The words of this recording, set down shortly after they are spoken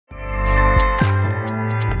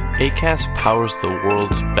Acast powers the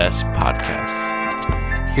world's best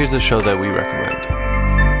podcasts. Here's a show that we recommend.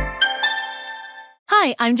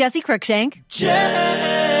 Hi, I'm Jessie Cruikshank. Jessie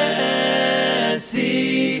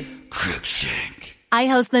Cruikshank. I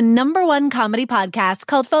host the #1 comedy podcast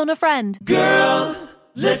called Phone a Friend. Girl,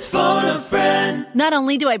 let's phone a friend. Not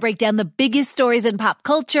only do I break down the biggest stories in pop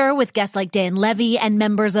culture with guests like Dan Levy and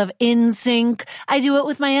members of NSYNC, I do it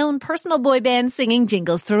with my own personal boy band singing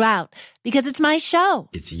jingles throughout. Because it's my show.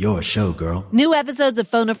 It's your show, girl. New episodes of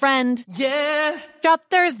Phone a Friend Yeah. drop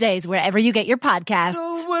Thursdays wherever you get your podcasts.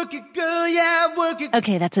 So work it, girl, yeah, work it.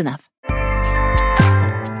 Okay, that's enough.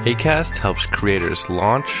 Acast helps creators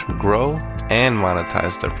launch, grow, and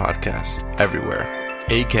monetize their podcasts everywhere.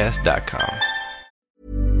 Acast.com.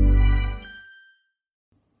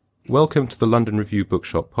 Welcome to the London Review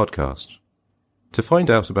Bookshop podcast. To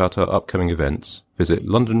find out about our upcoming events, visit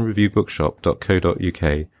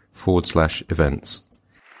londonreviewbookshop.co.uk/events.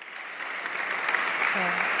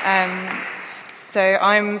 So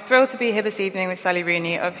I'm thrilled to be here this evening with Sally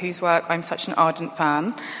Rooney, of whose work I'm such an ardent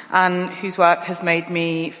fan, and whose work has made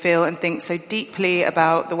me feel and think so deeply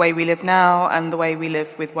about the way we live now and the way we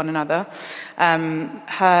live with one another.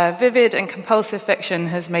 Her vivid and compulsive fiction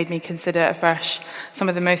has made me consider afresh some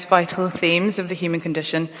of the most vital themes of the human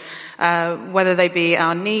condition, whether they be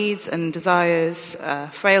our needs and desires,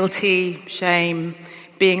 frailty, shame,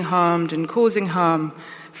 being harmed and causing harm,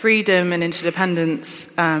 freedom and interdependence,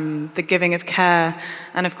 the giving of care,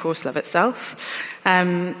 and of course love itself.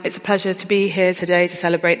 It's a pleasure to be here today to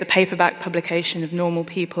celebrate the paperback publication of Normal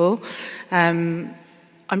People. I'm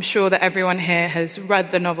sure that everyone here has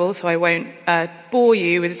read the novel, so I won't bore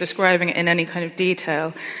you with describing it in any kind of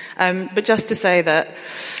detail. But just to say that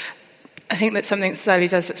I think that something Sally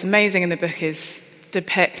does that's amazing in the book is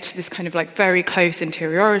depict this kind of like very close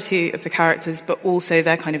interiority of the characters, but also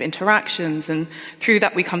their kind of interactions, and through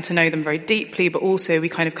that we come to know them very deeply, but also we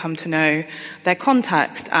kind of come to know their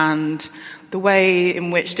context and the way in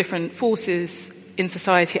which different forces in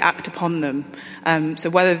society act upon them. So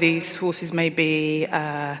whether these forces may be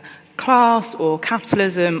class or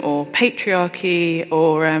capitalism or patriarchy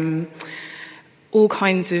or all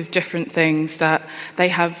kinds of different things that they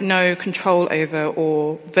have no control over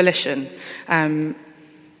or volition.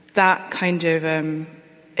 That kind of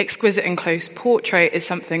exquisite and close portrait is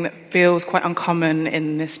something that feels quite uncommon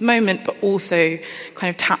in this moment, but also kind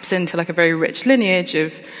of taps into like a very rich lineage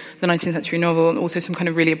of the 19th century novel and also some kind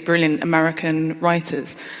of really brilliant American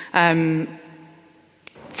writers.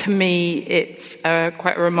 To me, it's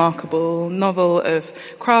quite a remarkable novel of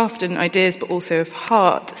craft and ideas, but also of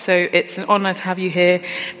heart. So it's an honour to have you here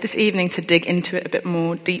this evening to dig into it a bit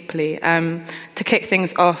more deeply. To kick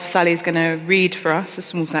things off, Sally's going to read for us a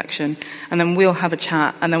small section, and then we'll have a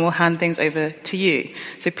chat, and then we'll hand things over to you.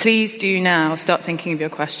 So please do now start thinking of your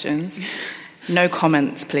questions. No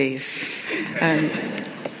comments, please.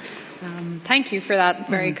 Thank you for that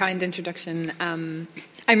very kind introduction.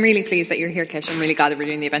 I'm really pleased that you're here, Kish. I'm really glad that we're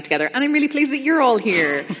doing the event together. And I'm really pleased that you're all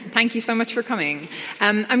here. Thank you so much for coming.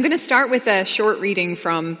 I'm going to start with a short reading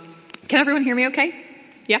from... Can everyone hear me okay?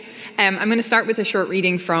 Yeah? I'm going to start with a short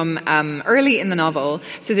reading from early in the novel.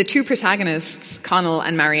 So the two protagonists, Connell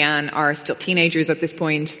and Marianne, are still teenagers at this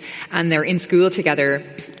point, and they're in school together,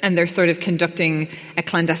 and they're sort of conducting a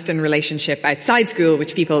clandestine relationship outside school,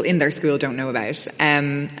 which people in their school don't know about.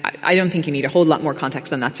 I don't think you need a whole lot more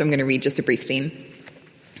context than that, so I'm going to read just a brief scene.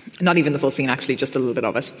 Not even the full scene, actually, just a little bit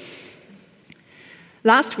of it.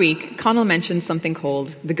 Last week, Connell mentioned something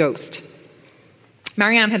called the ghost.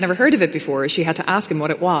 Marianne had never heard of it before. She had to ask him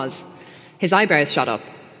what it was. His eyebrows shot up.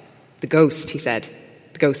 The ghost, he said.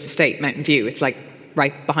 The Ghost Estate, Mountain View. It's like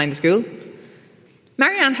right behind the school.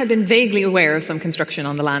 Marianne had been vaguely aware of some construction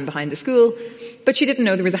on the land behind the school, but she didn't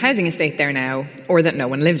know there was a housing estate there now, or that no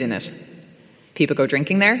one lived in it. People go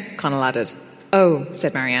drinking there? Connell added. Oh,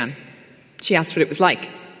 said Marianne. She asked what it was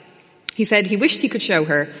like. He said he wished he could show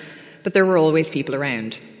her, but there were always people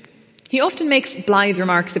around. He often makes blithe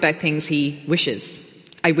remarks about things he wishes.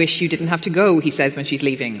 I wish you didn't have to go, he says when she's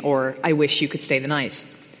leaving, or I wish you could stay the night.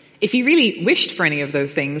 If he really wished for any of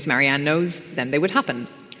those things, Marianne knows, then they would happen.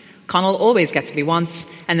 Connell always gets what he wants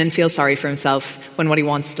and then feels sorry for himself when what he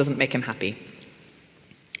wants doesn't make him happy.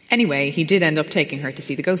 Anyway, he did end up taking her to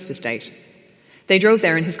see the Ghost Estate. They drove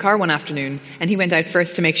there in his car one afternoon, and he went out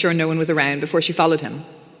first to make sure no one was around before she followed him.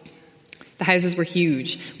 The houses were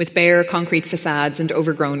huge, with bare concrete facades and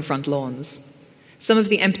overgrown front lawns. Some of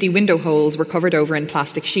the empty window holes were covered over in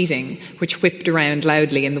plastic sheeting, which whipped around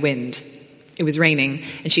loudly in the wind. It was raining,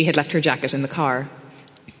 and she had left her jacket in the car.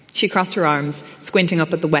 She crossed her arms, squinting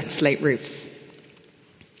up at the wet slate roofs.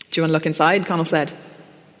 Do you want to look inside? Connell said.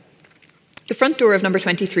 The front door of number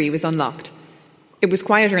 23 was unlocked. It was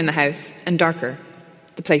quieter in the house and darker.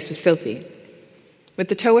 The place was filthy. With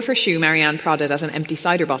the toe of her shoe, Marianne prodded at an empty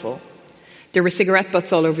cider bottle. There were cigarette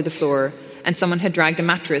butts all over the floor, and someone had dragged a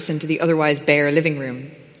mattress into the otherwise bare living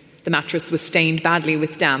room. The mattress was stained badly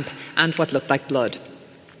with damp and what looked like blood.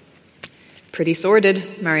 "Pretty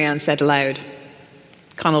sordid," Marianne said aloud.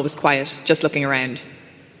 Connell was quiet, just looking around.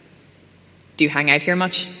 "Do you hang out here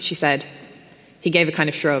much?" she said. He gave a kind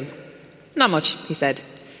of shrug. "Not much," he said.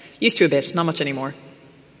 "Used to a bit, not much anymore."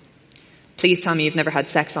 "Please tell me you've never had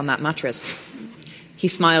sex on that mattress." He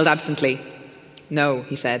smiled absently. "No,"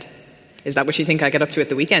 he said. "Is that what you think I get up to at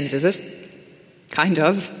the weekends, is it?" "Kind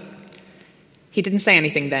of." He didn't say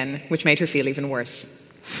anything then, which made her feel even worse.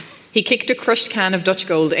 He kicked a crushed can of Dutch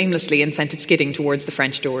Gold aimlessly and sent it skidding towards the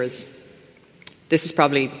French doors. "This is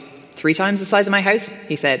probably 3 times the size of my house,"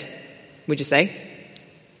 he said. "Would you say?"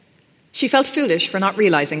 She felt foolish for not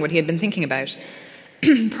realising what he had been thinking about.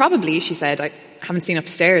 "Probably," she said. "I haven't seen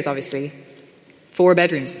upstairs, obviously." 4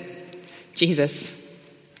 bedrooms. "Jesus.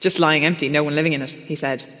 Just lying empty, no one living in it," he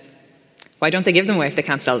said. "Why don't they give them away if they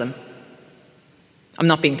can't sell them?" "I'm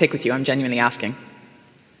not being thick with you, I'm genuinely asking."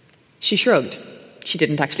 She shrugged. She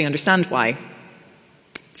didn't actually understand why.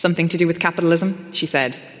 "Something to do with capitalism?" she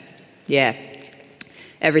said. "Yeah.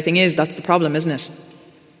 Everything is, that's the problem, isn't it?"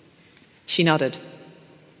 She nodded.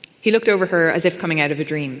 He looked over her as if coming out of a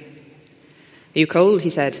dream. "Are you cold?"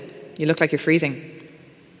 he said. "You look like you're freezing."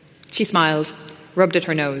 She smiled, rubbed at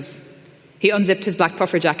her nose. He unzipped his black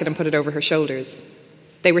puffer jacket and put it over her shoulders.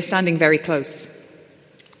 They were standing very close.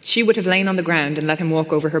 She would have lain on the ground and let him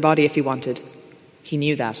walk over her body if he wanted. He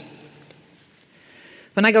knew that.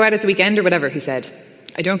 "When I go out at the weekend or whatever," he said,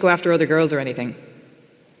 "I don't go after other girls or anything."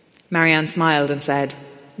 Marianne smiled and said,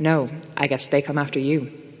 "No, I guess they come after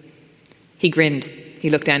you." He grinned. He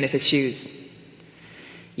looked down at his shoes.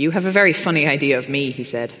 "You have a very funny idea of me," he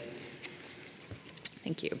said.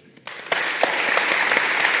 Thank you.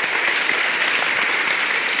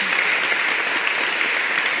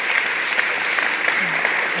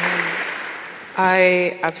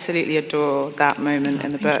 I absolutely adore that moment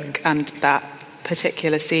in the book and that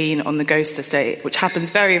particular scene on the ghost estate, which happens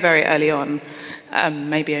very, very early on,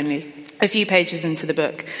 maybe only a few pages into the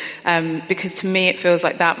book, because to me it feels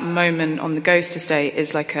like that moment on the ghost estate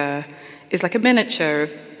is like a miniature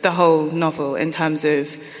of the whole novel in terms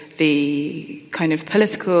of the kind of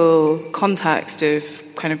political context of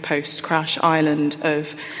kind of post-crash Ireland,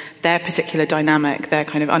 of their particular dynamic, their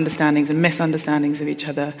kind of understandings and misunderstandings of each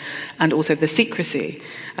other, and also the secrecy.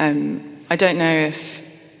 I don't know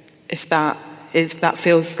if that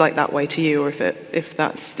feels like that way to you, or if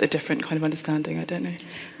that's a different kind of understanding. I don't know.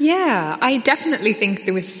 Yeah, I definitely think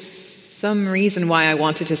there was some reason why I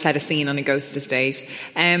wanted to set a scene on a ghost estate.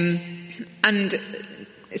 And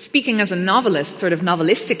speaking as a novelist, sort of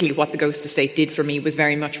novelistically, what the ghost estate did for me was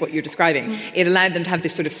very much what you're describing. It allowed them to have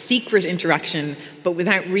this sort of secret interaction, but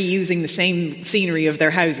without reusing the same scenery of their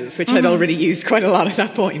houses, which I'd already used quite a lot at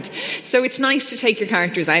that point. So it's nice to take your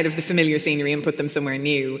characters out of the familiar scenery and put them somewhere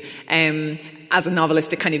new. As a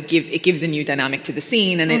novelist, it gives a new dynamic to the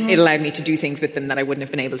scene, and it allowed me to do things with them that I wouldn't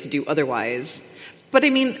have been able to do otherwise. But I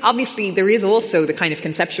mean, obviously, there is also the kind of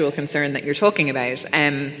conceptual concern that you're talking about.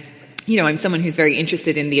 I'm someone who's very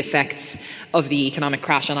interested in the effects of the economic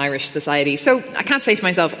crash on Irish society. So I can't say to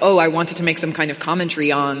myself, I wanted to make some kind of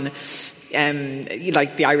commentary on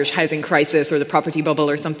like the Irish housing crisis or the property bubble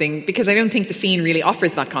or something, because I don't think the scene really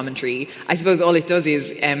offers that commentary. I suppose all it does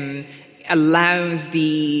is allows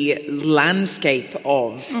the landscape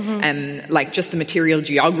of like just the material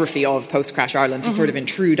geography of post-crash Ireland to sort of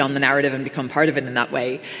intrude on the narrative and become part of it in that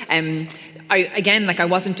way. I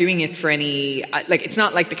wasn't doing it for any, it's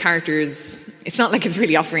not like the characters, it's not like it's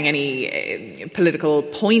really offering any political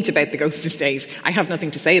point about the ghost estate. I have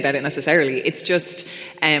nothing to say about it necessarily. It's just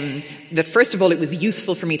that first of all, it was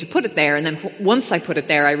useful for me to put it there. And then once I put it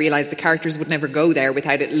there, I realised the characters would never go there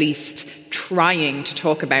without at least trying to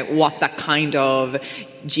talk about what that kind of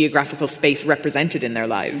geographical space represented in their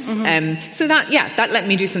lives. So that let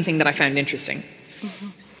me do something that I found interesting.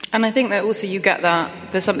 And I think that also you get that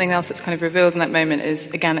there's something else that's kind of revealed in that moment is,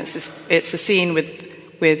 again, it's a scene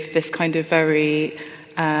with this kind of very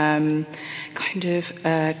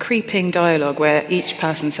creeping dialogue where each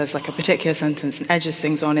person says like a particular sentence and edges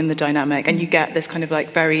things on in the dynamic, and you get this kind of like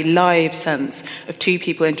very live sense of two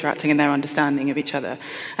people interacting in their understanding of each other.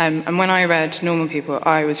 And when I read Normal People,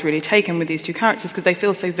 I was really taken with these two characters because they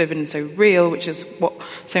feel so vivid and so real, which is what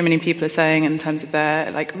so many people are saying in terms of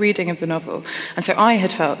their like reading of the novel. And so I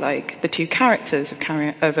had felt like the two characters of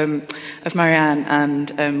Marianne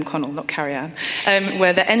and Connell, not Carrie Ann,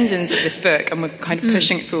 were the engines of this book and were kind of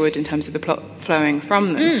pushing it forward in terms of the plot flowing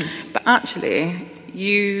from them. But actually,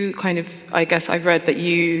 you kind of, I guess I've read that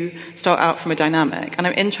you start out from a dynamic, and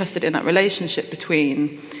I'm interested in that relationship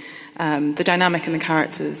between the dynamic and the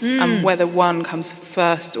characters, and whether one comes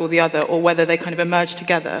first or the other, or whether they kind of emerge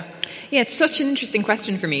together. Yeah, it's such an interesting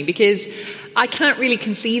question for me, because I can't really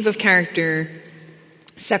conceive of character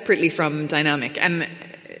separately from dynamic, and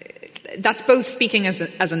that's both speaking as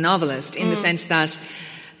a novelist in the sense that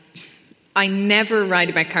I never write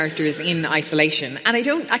about characters in isolation, and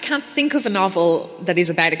I can't think of a novel that is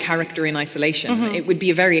about a character in isolation. It would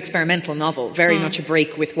be a very experimental novel, very much a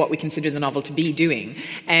break with what we consider the novel to be doing.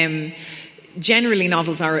 Generally,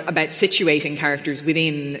 novels are about situating characters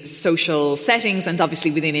within social settings and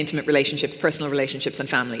obviously within intimate relationships, personal relationships and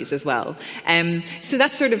families as well. So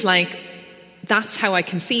that's sort of like, that's how I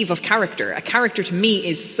conceive of character. A character to me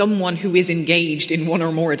is someone who is engaged in one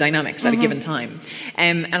or more dynamics at a given time.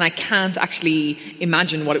 And I can't actually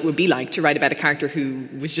imagine what it would be like to write about a character who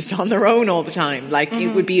was just on their own all the time. Like, it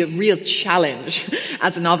would be a real challenge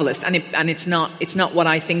as a novelist. And it's not what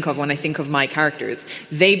I think of when I think of my characters.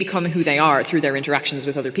 They become who they are through their interactions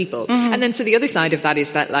with other people. And then so the other side of that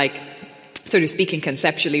is that, like, sort of speaking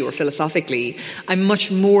conceptually or philosophically, I'm much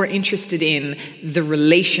more interested in the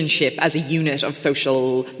relationship as a unit of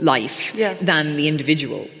social life than the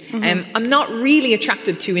individual. I'm not really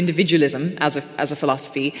attracted to individualism as a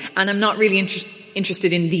philosophy, and I'm not really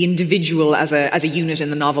interested in the individual as a unit in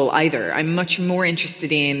the novel either. I'm much more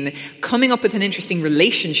interested in coming up with an interesting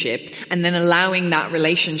relationship and then allowing that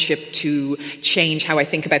relationship to change how I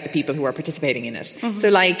think about the people who are participating in it. So,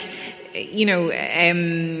 like, you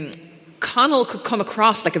know, Connell could come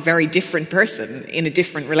across like a very different person in a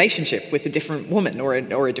different relationship with a different woman or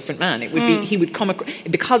a different man. It would be, he would come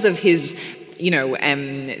because of his, you know,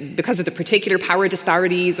 because of the particular power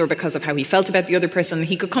disparities or because of how he felt about the other person,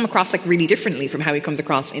 he could come across like really differently from how he comes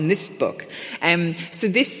across in this book. So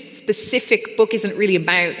this specific book isn't really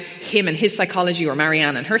about him and his psychology or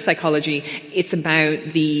Marianne and her psychology. It's about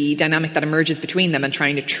the dynamic that emerges between them and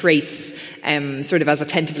trying to trace sort of as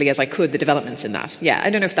attentively as I could the developments in that. Yeah,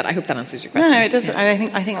 I don't know if that, I hope that answers your question. No, it doesn't. Yeah.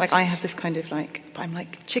 I think like I have this kind of like, I'm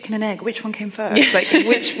like chicken and egg, which one came first? Like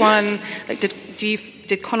which one, like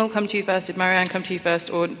did Connell come to you first? Did Marianne come to you first?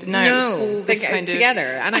 Or no, it was all this kind of together.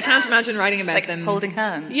 And I can't imagine writing about like them holding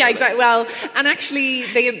hands. Yeah, exactly. Well, and actually,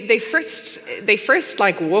 they first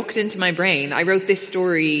like walked into my brain. I wrote this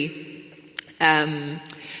story,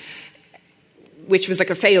 which was like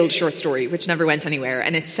a failed short story, which never went anywhere,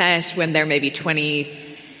 and it's set when they're maybe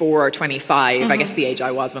 24 or 25. I guess the age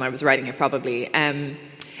I was when I was writing it, probably,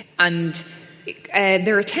 and.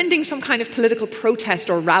 They're attending some kind of political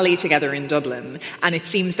protest or rally together in Dublin, and it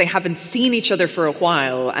seems they haven't seen each other for a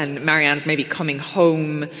while, and Marianne's maybe coming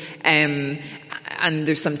home, and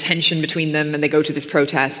there's some tension between them, and they go to this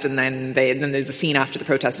protest, and then there's a scene after the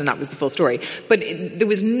protest, and that was the full story. But there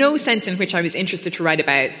was no sense in which I was interested to write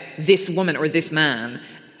about this woman or this man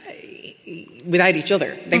without each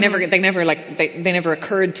other. They never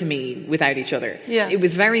occurred to me without each other. Yeah. It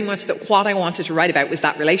was very much that what I wanted to write about was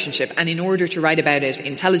that relationship, and in order to write about it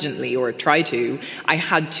intelligently, or try to, I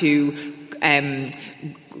had to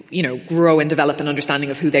grow and develop an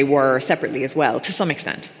understanding of who they were separately as well, to some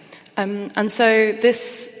extent. And so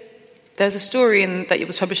there's a story that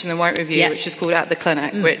was published in the White Review, which is called At the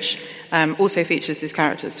Clinic, which also features these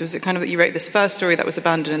characters. So was it kind of that you wrote this first story that was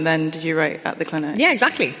abandoned, and then did you write At the Clinic? Yeah,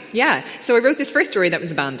 exactly. Yeah. So I wrote this first story that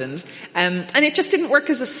was abandoned, and it just didn't work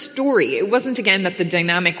as a story. It wasn't, again, that the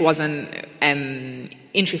dynamic wasn't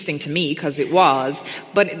interesting to me, because it was,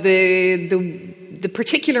 but the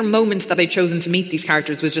particular moment that I'd chosen to meet these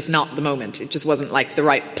characters was just not the moment. It just wasn't like the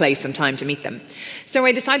right place and time to meet them. So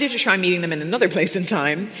I decided to try meeting them in another place and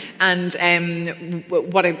time. And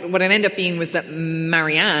what it ended up being was that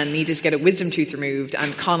Marianne needed to get a wisdom tooth removed,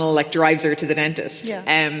 and Connell like drives her to the dentist. Yeah.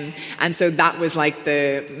 And so that was like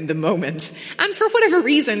the moment. And for whatever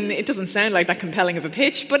reason, it doesn't sound like that compelling of a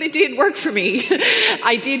pitch, but it did work for me.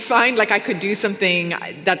 I did find like I could do something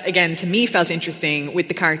that, again, to me felt interesting with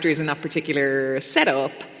the characters in that particular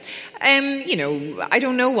setup. I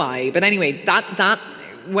don't know why, but anyway, that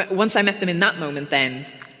once I met them in that moment, then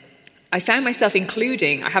I found myself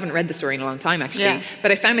including, I haven't read the story in a long time actually,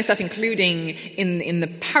 but I found myself including in the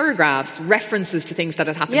paragraphs references to things that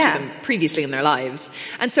had happened to them previously in their lives.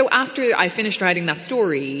 And so after I finished writing that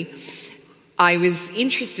story, I was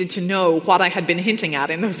interested to know what I had been hinting at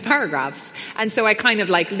in those paragraphs. And so I kind of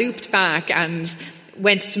like looped back and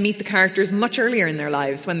went to meet the characters much earlier in their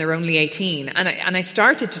lives, when they're only 18. And I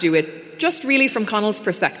started to do it just really from Connell's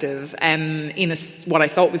perspective, in what I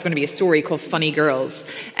thought was going to be a story called Funny Girls.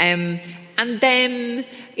 And then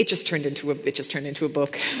it just turned into a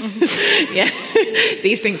book. Yeah,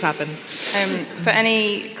 these things happen. For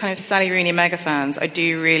any kind of Sally Rooney mega fans, I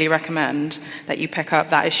do really recommend that you pick up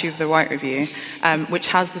that issue of the White Review, which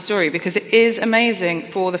has the story, because it is amazing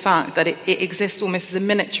for the fact that it exists almost as a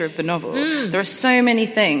miniature of the novel. There are so many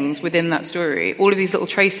things within that story, all of these little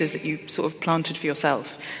traces that you sort of planted for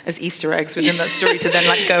yourself as Easter eggs within that story to then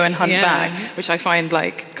like go and hunt back, which I find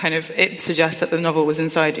like kind of, it suggests that the novel was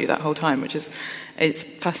inside you that whole time, which is, it's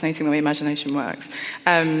fascinating the way imagination works.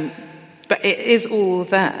 But it is all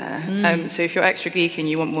there. So if you're extra geeky and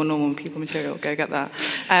you want more normal people material, go get that.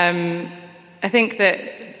 I think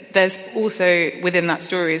that there's also, within that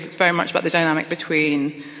story, it's very much about the dynamic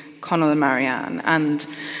between Connell and Marianne. And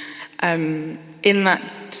in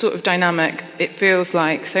that sort of dynamic, it feels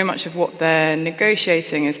like so much of what they're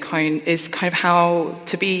negotiating is kind of how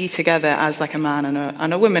to be together as like a man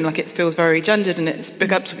and a woman. Like, it feels very gendered, and it's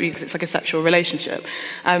big up to be because it's like a sexual relationship.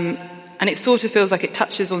 And it sort of feels like it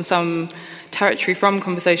touches on some territory from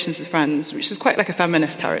Conversations with Friends, which is quite like a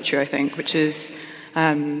feminist territory, I think, which is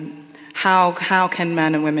how can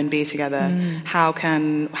men and women be together? How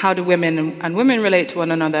do women and women relate to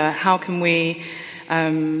one another? How can we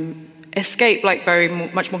escape like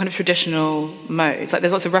much more kind of traditional modes? Like,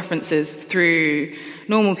 there's lots of references through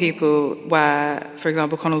normal people where, for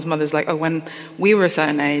example, Connell's mother's like, oh, when we were a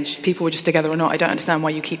certain age, people were just together or not. I don't understand why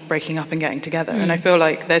you keep breaking up and getting together. And I feel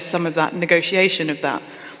like there's some of that negotiation of that.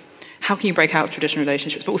 How can you break out of traditional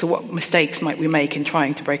relationships? But also, what mistakes might we make in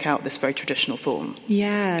trying to break out this very traditional form?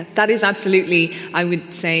 Yeah, that is absolutely, I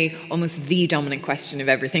would say, almost the dominant question of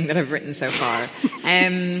everything that I've written so far.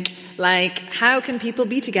 Like, how can people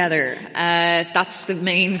be together? That's the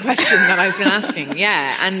main question that I've been asking.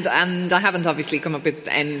 Yeah, and I haven't obviously come up with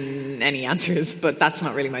any answers, but that's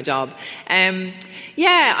not really my job.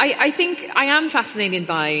 I think I am fascinated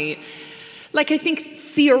by, like, I think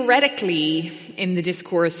theoretically in the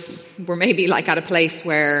discourse we're maybe like at a place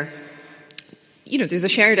where, you know, there's a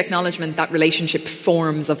shared acknowledgement that relationship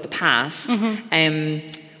forms of the past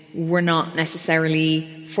were not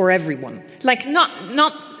necessarily for everyone. Like, not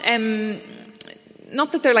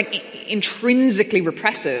that they're like intrinsically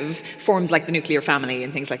repressive forms like the nuclear family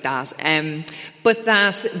and things like that, but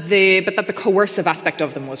that the coercive aspect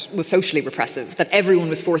of them was socially repressive. That everyone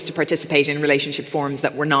was forced to participate in relationship forms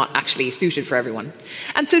that were not actually suited for everyone.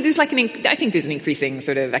 And so there's like I think there's an increasing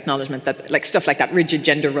sort of acknowledgement that like stuff like that, rigid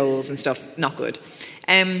gender roles and stuff, not good.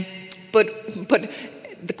 But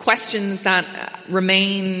the questions that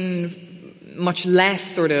remain much less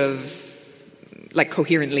sort of like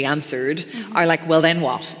coherently answered are like, well, then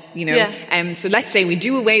what? You know? Yeah. So let's say we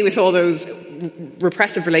do away with all those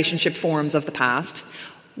repressive relationship forms of the past.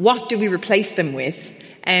 What do we replace them with?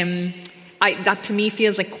 That to me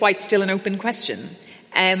feels like quite still an open question.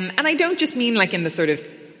 And I don't just mean like in the sort of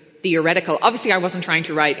theoretical. Obviously, I wasn't trying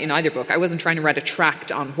to write in either book. I wasn't trying to write a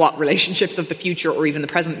tract on what relationships of the future or even the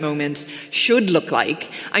present moment should look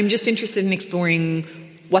like. I'm just interested in exploring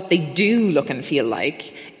what they do look and feel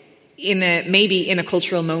like maybe in a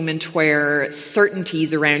cultural moment where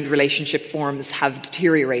certainties around relationship forms have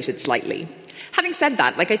deteriorated slightly. Having said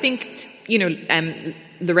that, like, I think, you know,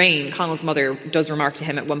 Lorraine, Connell's mother, does remark to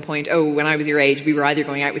him at one point, oh, when I was your age, we were either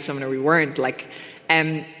going out with someone or we weren't. Like,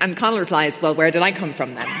 and Connell replies, well, where did I come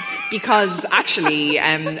from then? Because actually,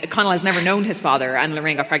 Connell has never known his father, and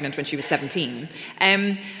Lorraine got pregnant when she was 17.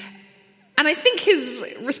 And I think his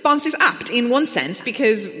response is apt in one sense,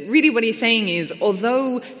 because really what he's saying is,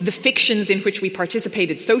 although the fictions in which we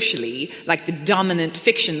participated socially, like the dominant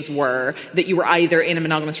fictions were that you were either in a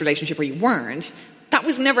monogamous relationship or you weren't, that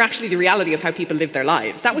was never actually the reality of how people lived their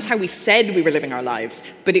lives. That was how we said we were living our lives,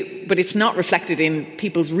 but it's not reflected in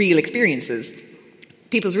people's real experiences.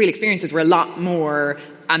 People's real experiences were a lot more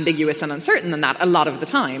ambiguous and uncertain than that a lot of the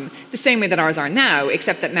time, the same way that ours are now,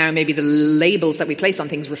 except that now maybe the labels that we place on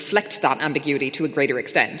things reflect that ambiguity to a greater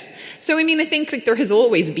extent. So, I mean, I think like there has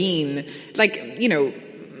always been, like, you know,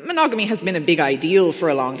 monogamy has been a big ideal for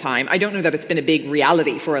a long time. I don't know that it's been a big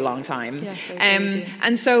reality for a long time. Yes,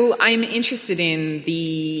 and so I'm interested in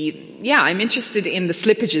the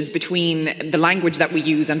slippages between the language that we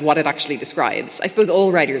use and what it actually describes. I suppose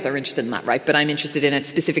all writers are interested in that, right? But I'm interested in it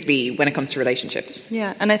specifically when it comes to relationships.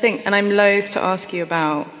 Yeah, and I'm loath to ask you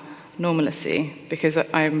about normalcy, because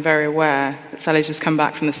I'm very aware that Sally's just come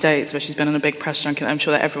back from the States where she's been on a big press junket. I'm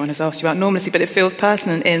sure that everyone has asked you about normalcy, but it feels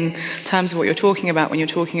pertinent in terms of what you're talking about when you're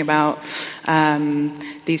talking about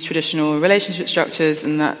these traditional relationship structures,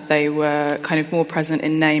 and that they were kind of more present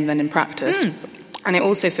in name than in practice. And it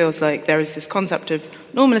also feels like there is this concept of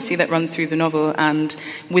normalcy that runs through the novel, and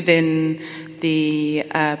within the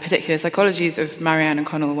particular psychologies of Marianne and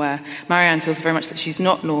Connell, where Marianne feels very much that she's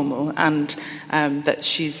not normal and that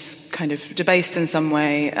she's kind of debased in some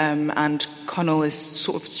way, and Connell is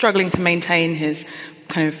sort of struggling to maintain his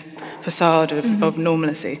kind of facade of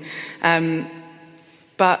normalcy.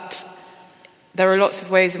 But there are lots of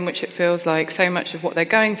ways in which it feels like so much of what they're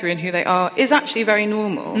going through and who they are is actually very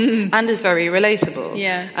normal and is very relatable.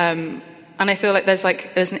 Yeah. And I feel like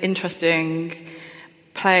there's an interesting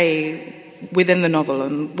play within the novel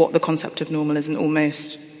on what the concept of normal is, and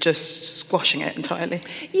almost just squashing it entirely.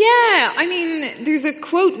 Yeah, I mean, there's a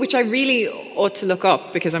quote which I really ought to look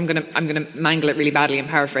up because I'm gonna mangle it really badly and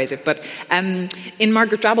paraphrase it. But in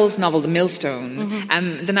Margaret Drabble's novel, The Millstone,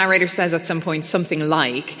 the narrator says at some point something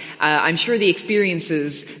like, "I'm sure the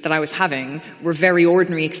experiences that I was having were very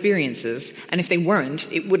ordinary experiences, and if they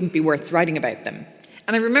weren't, it wouldn't be worth writing about them."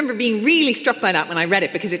 And I remember being really struck by that when I read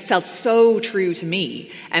it because it felt so true to me.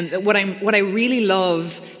 And what I really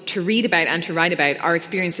love to read about and to write about are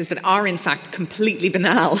experiences that are in fact completely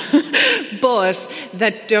banal, but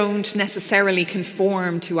that don't necessarily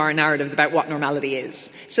conform to our narratives about what normality is.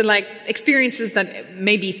 So like experiences that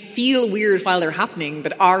maybe feel weird while they're happening,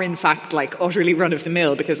 but are in fact like utterly run of the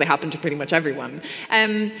mill because they happen to pretty much everyone.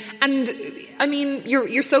 And I mean,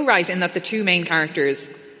 you're so right in that the two main characters,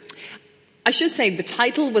 I should say the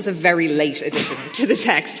title was a very late addition to the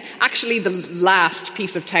text. Actually, the last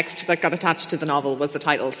piece of text that got attached to the novel was the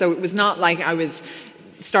title. So it was not like I was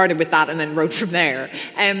started with that and then wrote from there.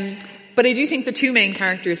 But I do think the two main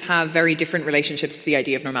characters have very different relationships to the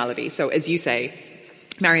idea of normality. So as you say,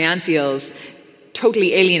 Marianne feels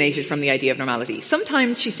totally alienated from the idea of normality.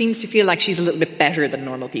 Sometimes she seems to feel like she's a little bit better than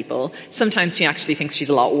normal people. Sometimes she actually thinks she's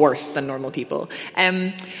a lot worse than normal people.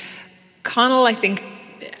 Connell, I think,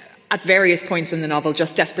 at various points in the novel,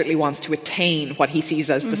 just desperately wants to attain what he sees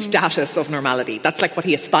as the status of normality. That's like what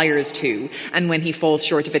he aspires to. And when he falls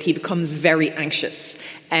short of it, he becomes very anxious.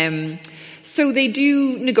 So they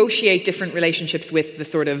do negotiate different relationships with the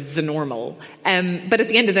sort of the normal. But at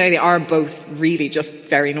the end of the day, they are both really just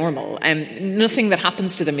very normal. Nothing that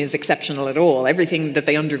happens to them is exceptional at all. Everything that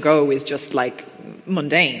they undergo is just like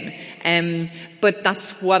mundane. But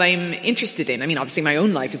that's what I'm interested in. I mean, obviously my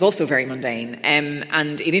own life is also very mundane,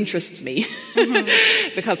 and it interests me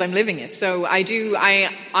because I'm living it. So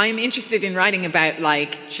I'm interested in writing about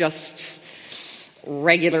like just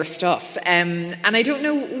regular stuff. And I don't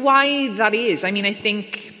know why that is. I mean, I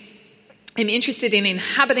think I'm interested in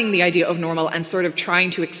inhabiting the idea of normal and sort of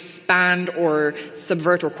trying to expand or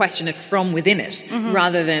subvert or question it from within it,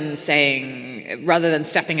 rather than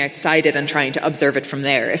stepping outside it and trying to observe it from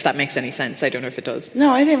there, if that makes any sense. I don't know if it does.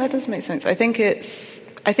 No, I think that does make sense. I think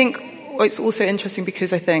it's also interesting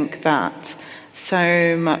because I think that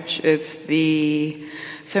so much of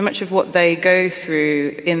what they go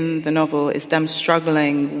through in the novel is them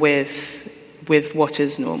struggling with what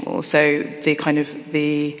is normal. So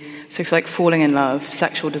so like falling in love,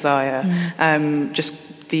 sexual desire,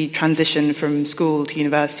 just the transition from school to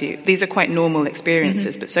university. These are quite normal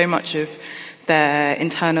experiences, but so much of their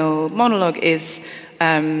internal monologue is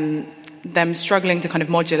them struggling to kind of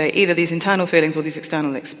modulate either these internal feelings or these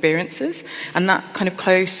external experiences. And that kind of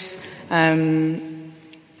close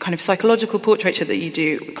kind of psychological portraiture that you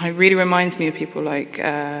do kind of really reminds me of people like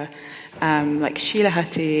Sheila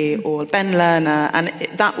Heti or Ben Lerner, and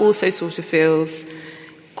that also sort of feels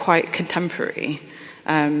quite contemporary.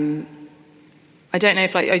 I don't know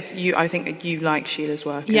if I think you like Sheila's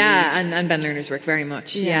work. Yeah, and Ben Lerner's work very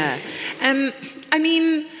much. Yeah. I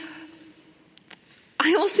mean,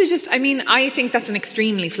 I think that's an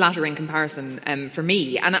extremely flattering comparison for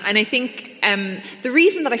me. And I think the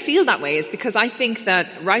reason that I feel that way is because I think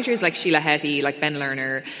that writers like Sheila Heti, like Ben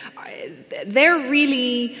Lerner, they're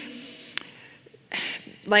really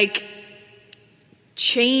like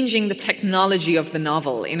changing the technology of the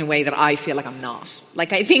novel in a way that I feel like I'm not.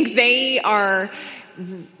 Like, I think they are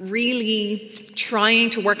really trying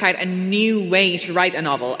to work out a new way to write a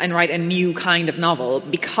novel and write a new kind of novel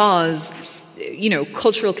because, you know,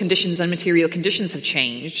 cultural conditions and material conditions have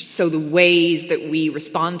changed. So the ways that we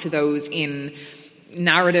respond to those in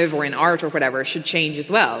narrative or in art or whatever should change as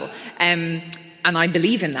well. And I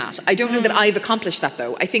believe in that. I don't know that I've accomplished that,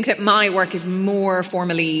 though. I think that my work is more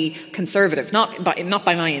formally conservative, not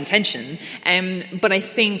by my intention. But I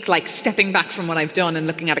think, like, stepping back from what I've done and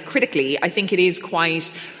looking at it critically, I think it is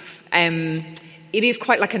quite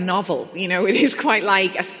like a novel. You know, it is quite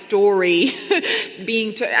like a story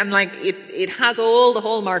it has all the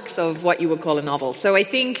hallmarks of what you would call a novel. So I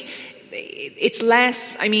think it's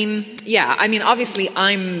less, obviously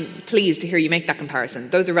I'm pleased to hear you make that comparison.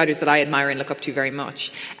 Those are writers that I admire and look up to very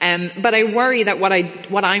much. But I worry that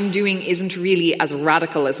what I'm doing isn't really as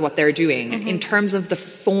radical as what they're doing in terms of the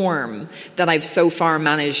form that I've so far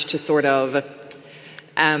managed to sort of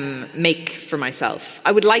make for myself.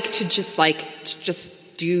 I would like to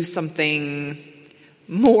just do something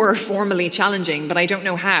more formally challenging, but I don't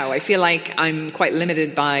know how. I feel like I'm quite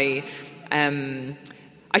limited by...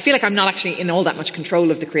 I feel like I'm not actually in all that much control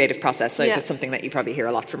of the creative process. So that's something that you probably hear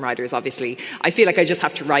a lot from writers, obviously. I feel like I just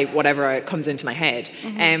have to write whatever comes into my head.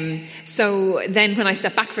 So then when I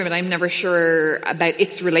step back from it, I'm never sure about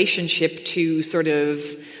its relationship to sort of,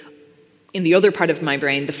 in the other part of my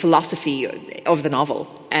brain, the philosophy of the novel.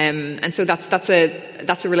 And so that's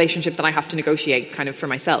a relationship that I have to negotiate kind of for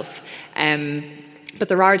myself. But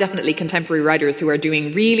there are definitely contemporary writers who are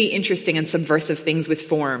doing really interesting and subversive things with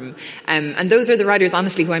form. And those are the writers,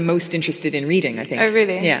 honestly, who I'm most interested in reading, I think. Oh,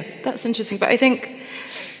 really? Yeah. That's interesting. But I think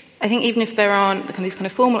even if there aren't these kind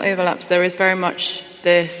of formal overlaps, there is very much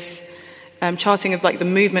this charting of like the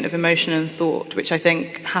movement of emotion and thought, which I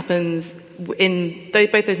think happens in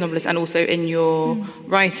both those novelists and also in your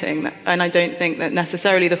writing. And I don't think that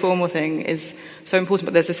necessarily the formal thing is so important,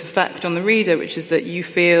 but there's this effect on the reader, which is that you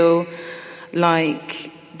feel...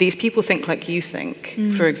 like these people think like you think,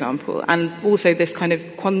 for example, and also this kind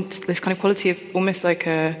of quality of almost like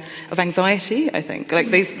of anxiety. I think like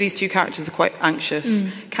these two characters are quite anxious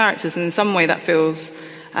characters, and in some way that feels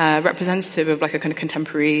representative of like a kind of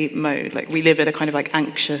contemporary mode. Like we live at a kind of like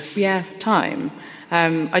anxious time.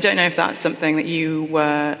 I don't know if that's something that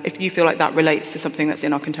if you feel like that relates to something that's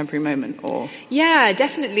in our contemporary moment, or yeah,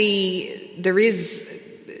 definitely there is.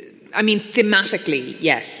 I mean, thematically,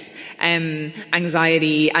 yes.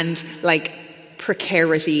 Anxiety and like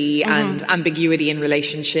precarity and ambiguity in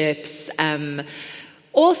relationships.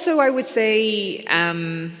 Also, I would say,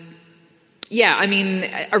 a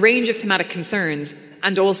range of thematic concerns.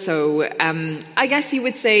 And also, I guess you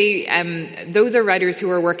would say those are writers who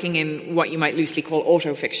are working in what you might loosely call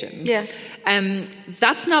autofiction. Yeah.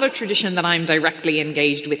 That's not a tradition that I'm directly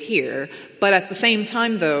engaged with here. But at the same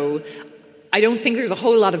time, though, I don't think there's a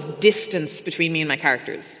whole lot of distance between me and my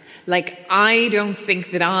characters. Like, I don't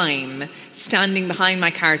think that I'm standing behind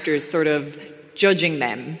my characters sort of judging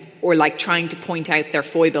them or, like, trying to point out their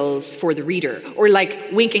foibles for the reader or, like,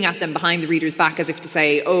 winking at them behind the reader's back as if to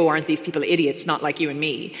say, oh, aren't these people idiots, not like you and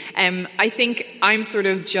me. I think I'm sort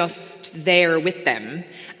of just there with them.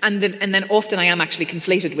 And then often I am actually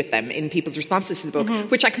conflated with them in people's responses to the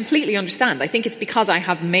book, which I completely understand. I think it's because I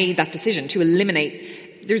have made that decision to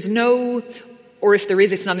eliminate... There's no... or if there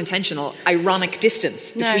is, it's not intentional, ironic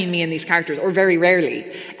distance between me and these characters, or very rarely.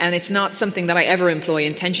 And it's not something that I ever employ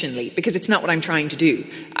intentionally, because it's not what I'm trying to do.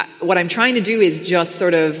 What I'm trying to do is just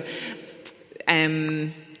sort of...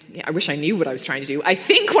 I wish I knew what I was trying to do. I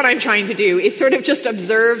think what I'm trying to do is sort of just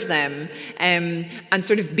observe them and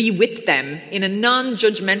sort of be with them in a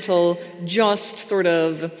non-judgmental, just sort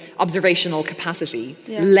of observational capacity,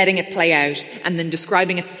 letting it play out and then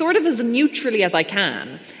describing it sort of as neutrally as I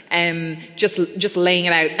can, just laying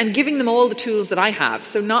it out and giving them all the tools that I have.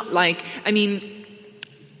 So not like,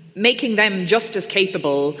 making them just as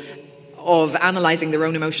capable of analysing their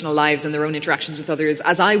own emotional lives and their own interactions with others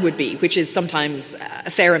as I would be, which is sometimes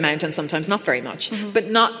a fair amount and sometimes not very much,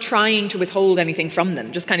 but not trying to withhold anything from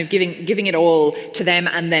them, just kind of giving it all to them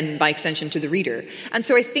and then by extension to the reader. And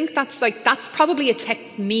so I think that's probably a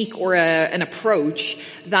technique or an approach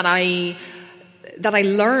that I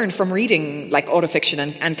learned from reading like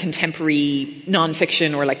autofiction and contemporary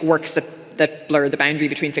non-fiction, or like works that blur the boundary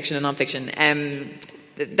between fiction and non-fiction.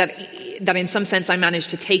 That in some sense I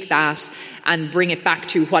managed to take that and bring it back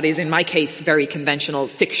to what is, in my case, very conventional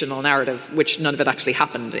fictional narrative, which none of it actually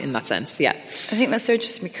happened in that sense. Yeah, I think that's so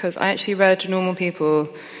interesting because I actually read Normal People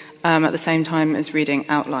at the same time as reading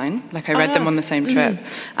Outline. Like I read them on the same trip,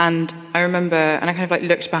 and I remember, and I kind of like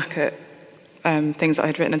looked back at things that I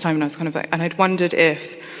had written at the time, and I was kind of like, and I'd wondered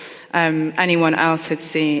if anyone else had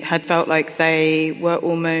felt like they were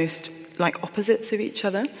almost like opposites of each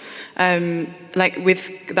other, like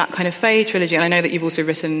with that kind of Faye trilogy. And I know that you've also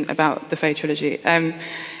written about the Faye trilogy, kind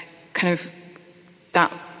of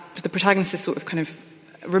that the protagonist is sort of kind of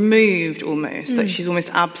removed almost, like she's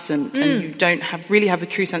almost absent, and you don't really have a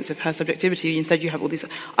true sense of her subjectivity. Instead you have all these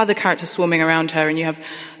other characters swarming around her, and you have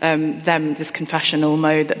them, this confessional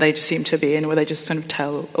mode that they just seem to be in, where they just kind of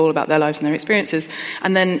tell all about their lives and their experiences.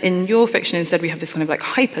 And then in your fiction instead we have this kind of like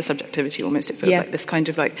hyper subjectivity almost. It feels like this kind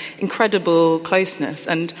of like incredible closeness,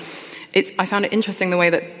 and I found it interesting the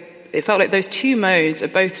way that it felt like those two modes are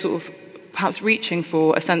both sort of perhaps reaching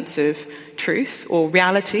for a sense of truth or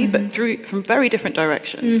reality, but from very different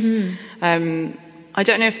directions. I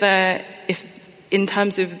don't know if in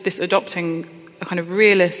terms of this adopting a kind of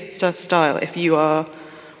realist style, if you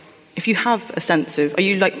have a sense of, are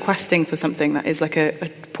you like questing for something that is like a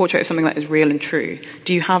portrait of something that is real and true?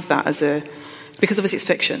 Do you have that because obviously it's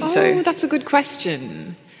fiction? Oh, that's a good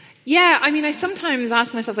question. Yeah, I mean, I sometimes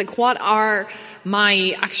ask myself, like, what are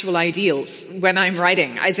my actual ideals when I'm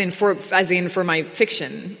writing, as in for my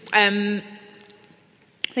fiction?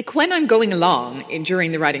 Like, when I'm going along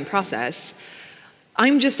during the writing process,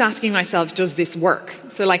 I'm just asking myself, does this work?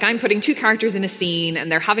 So, like, I'm putting two characters in a scene,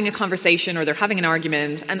 and they're having a conversation or they're having an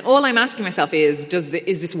argument, and all I'm asking myself is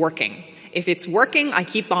this working? If it's working, I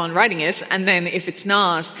keep on writing it, and then if it's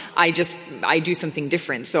not, I do something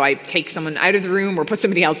different. So I take someone out of the room or put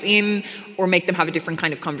somebody else in or make them have a different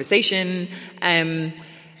kind of conversation.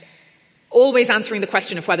 Always answering the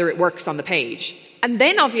question of whether it works on the page. And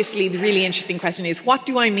then obviously the really interesting question is, what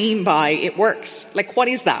do I mean by it works? Like, what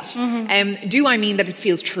is that? Do I mean that it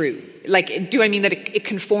feels true? Like, do I mean that it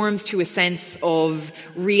conforms to a sense of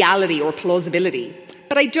reality or plausibility?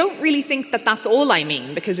 But I don't really think that that's all I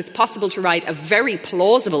mean, because it's possible to write a very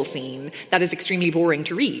plausible scene that is extremely boring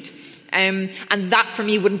to read. And that, for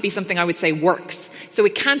me, wouldn't be something I would say works. So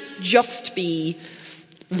it can't just be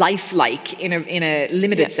lifelike in a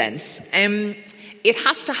limited sense. It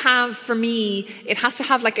has to have, for me,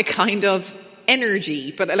 like a kind of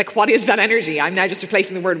energy. But like, what is that energy? I'm now just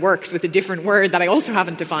replacing the word works with a different word that I also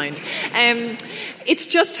haven't defined. It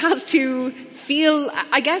just has to feel,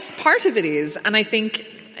 I guess part of it is, and I think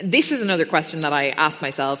this is another question that I ask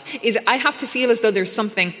myself, is I have to feel as though there's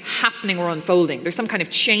something happening or unfolding. There's some kind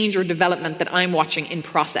of change or development that I'm watching in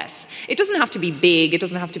process. It doesn't have to be big. It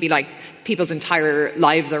doesn't have to be like people's entire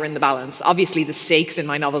lives are in the balance. Obviously, the stakes in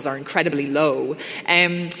my novels are incredibly low.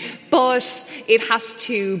 But it has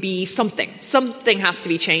to be something. Something has to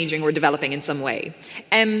be changing or developing in some way.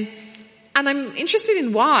 And I'm interested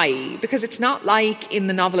in why, because it's not like in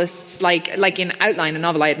the novelists, like in Outline, a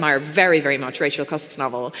novel I admire very, very much, Rachel Cusk's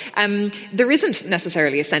novel. There isn't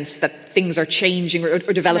necessarily a sense that things are changing or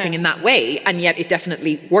developing in that way, and yet it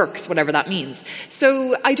definitely works, whatever that means.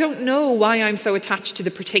 So I don't know why I'm so attached to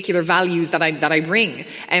the particular values that I bring.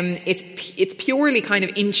 It's purely kind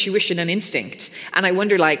of intuition and instinct, and I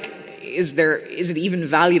wonder, like, is it even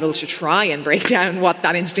valuable to try and break down what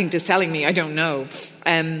that instinct is telling me? I don't know.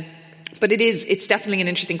 But it's definitely an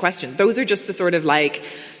interesting question. Those are just the sort of like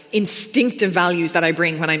instinctive values that I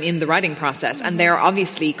bring when I'm in the writing process, and they're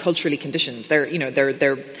obviously culturally conditioned.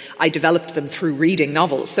 I developed them through reading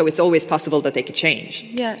novels, so it's always possible that they could change.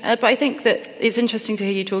 Yeah, but I think that it's interesting to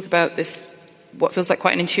hear you talk about this, what feels like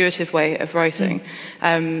quite an intuitive way of writing,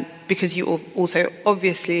 because you also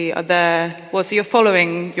obviously are there. Well, so you're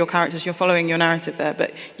following your characters, you're following your narrative there,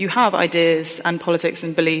 but you have ideas and politics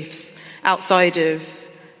and beliefs outside of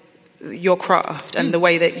your craft and the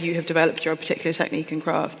way that you have developed your particular technique and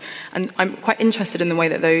craft. And I'm quite interested in the way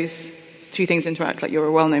that those two things interact. Like, you're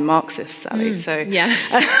a well-known Marxist, Sally, so yeah.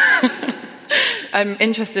 I'm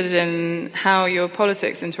interested in how your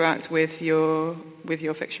politics interact with your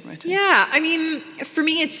fiction writing. Yeah, I mean, for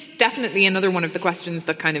me, it's definitely another one of the questions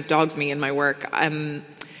that kind of dogs me in my work. I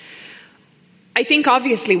think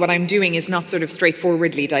obviously what I'm doing is not sort of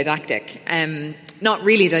straightforwardly didactic, not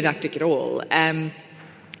really didactic at all.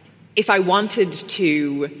 If I wanted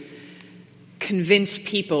to convince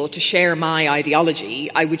people to share my ideology,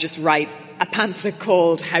 I would just write a pamphlet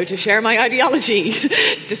called How to Share My Ideology,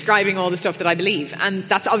 describing all the stuff that I believe. And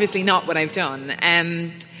that's obviously not what I've done.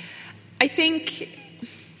 I think,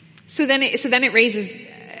 so then it raises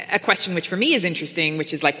a question which for me is interesting,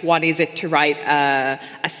 which is like, what is it to write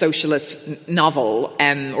a socialist novel,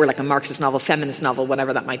 or like a Marxist novel, feminist novel,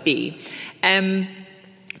 whatever that might be.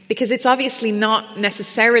 Because it's obviously not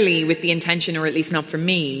necessarily with the intention, or at least not for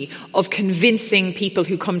me, of convincing people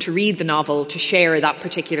who come to read the novel to share that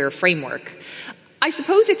particular framework. I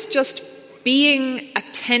suppose it's just being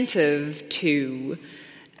attentive to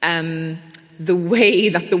the way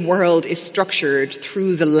that the world is structured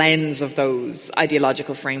through the lens of those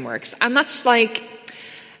ideological frameworks. And that's like,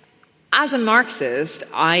 as a Marxist,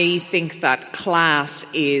 I think that class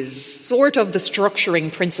is sort of the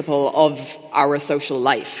structuring principle of our social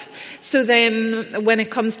life. So then when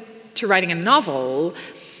it comes to writing a novel,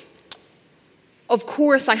 of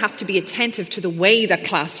course, I have to be attentive to the way that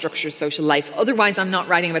class structures social life. Otherwise, I'm not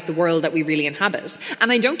writing about the world that we really inhabit.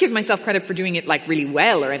 And I don't give myself credit for doing it like really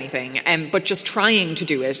well or anything, but just trying to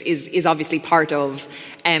do it is obviously part of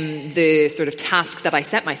the sort of task that I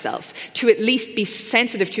set myself, to at least be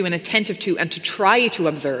sensitive to and attentive to and to try to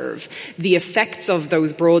observe the effects of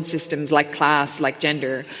those broad systems like class, like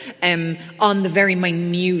gender, on the very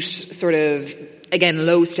minute sort of, again,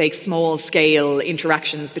 low-stakes, small-scale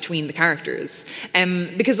interactions between the characters.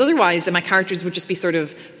 Because otherwise, my characters would just be sort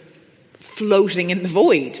of floating in the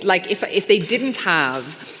void. Like, if they didn't have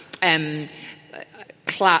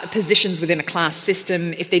positions within a class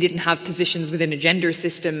system, if they didn't have positions within a gender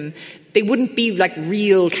system, they wouldn't be like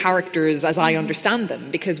real characters as I understand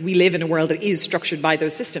them, because we live in a world that is structured by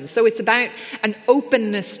those systems. So it's about an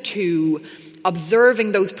openness to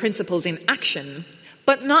observing those principles in action,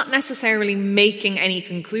 but not necessarily making any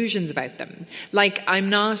conclusions about them. Like, I'm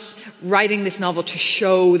not writing this novel to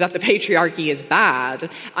show that the patriarchy is bad.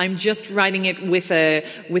 I'm just writing it with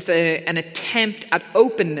an attempt at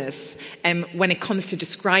openness when it comes to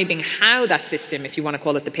describing how that system, if you want to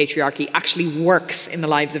call it the patriarchy, actually works in the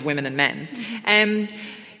lives of women and men.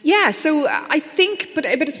 Yeah, so I think, but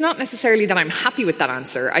it's not necessarily that I'm happy with that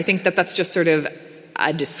answer. I think that that's just sort of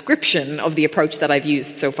a description of the approach that I've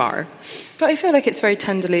used so far. But I feel like it's very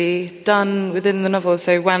tenderly done within the novel.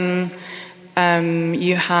 So when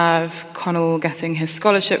you have Connell getting his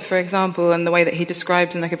scholarship, for example, and the way that he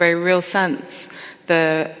describes in like a very real sense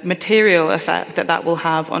the material effect that will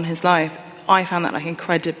have on his life, I found that like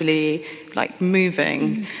incredibly like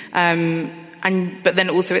moving. But then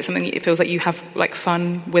also it's something it feels like you have like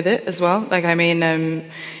fun with it as well. Like, I mean,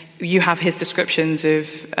 you have his descriptions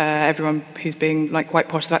of everyone who's being like quite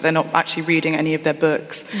posh, that they're not actually reading any of their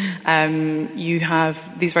books. You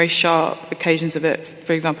have these very sharp occasions of it,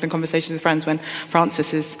 for example, in Conversations with Friends, when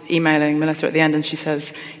Frances is emailing Melissa at the end and she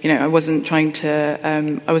says, you know, I wasn't trying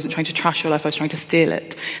to trash your life, I was trying to steal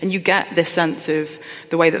it. And you get this sense of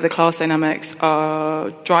the way that the class dynamics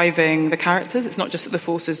are driving the characters. It's not just that the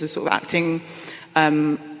forces are sort of acting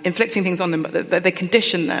inflicting things on them, but they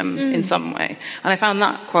condition them in some way. And I found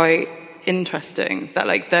that quite interesting, that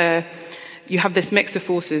like you have this mix of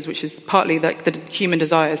forces, which is partly like the human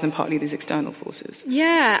desires and partly these external forces.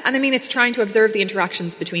 Yeah, and I mean, it's trying to observe the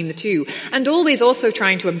interactions between the two, and always also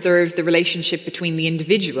trying to observe the relationship between the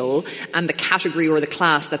individual and the category or the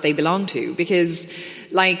class that they belong to. Because,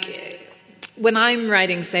 like, when I'm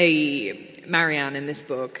writing, say, Marianne in this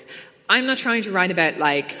book, I'm not trying to write about,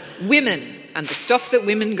 like, women and the stuff that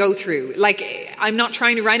women go through. Like, I'm not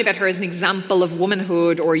trying to write about her as an example of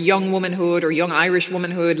womanhood or young womanhood or young Irish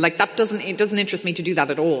womanhood. Like, it doesn't interest me to do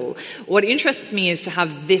that at all. What interests me is to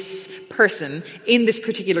have this person in this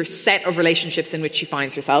particular set of relationships in which she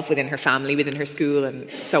finds herself, within her family, within her school,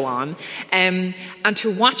 and so on, and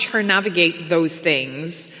to watch her navigate those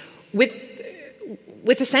things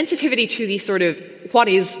with a sensitivity to the sort of what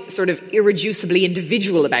is sort of irreducibly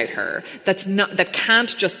individual about her, that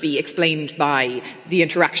can't just be explained by the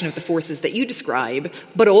interaction of the forces that you describe,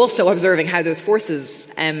 but also observing how those forces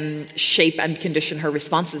shape and condition her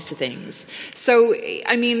responses to things. So,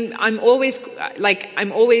 I mean, I'm always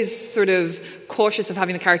sort of cautious of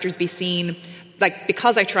having the characters be seen, like,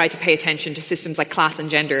 because I try to pay attention to systems like class and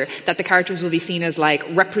gender, that the characters will be seen as like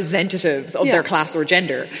representatives of their class or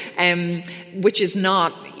gender, which is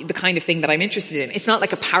not the kind of thing that I'm interested in. It's not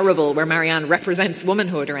like a parable where Marianne represents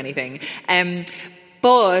womanhood or anything.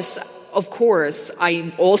 But of course,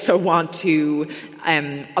 I also want to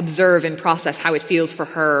observe and process how it feels for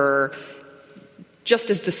her, just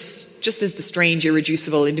as the strange,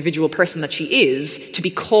 irreducible individual person that she is, to be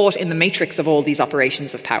caught in the matrix of all these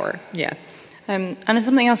operations of power. Yeah. And it's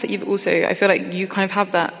something else that you've also, I feel like you kind of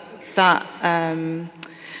have that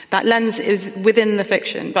lens is within the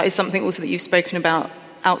fiction, but it's something also that you've spoken about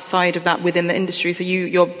outside of that within the industry. So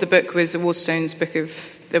the book was Waterstone's Book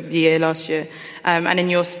of the Year last year, and in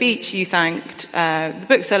your speech you thanked the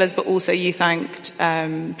booksellers, but also you thanked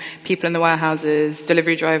people in the warehouses,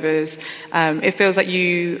 delivery drivers. It feels like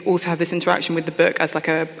you also have this interaction with the book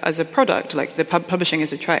as a product, like the publishing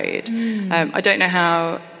as a trade. I don't know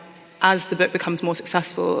how, as the book becomes more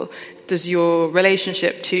successful, does your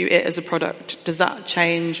relationship to it as a product, does that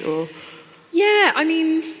change? Or yeah, I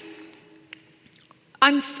mean,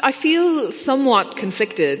 I feel somewhat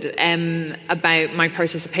conflicted about my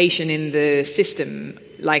participation in the system,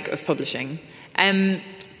 like, of publishing,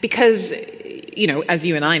 because as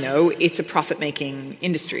you and I know, it's a profit-making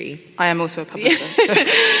industry. I am also a publisher. So.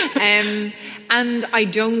 And I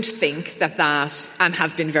don't think that, and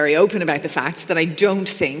have been very open about the fact that I don't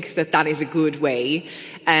think that is a good way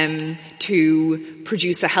to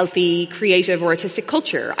produce a healthy, creative or artistic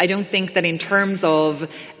culture. I don't think that in terms of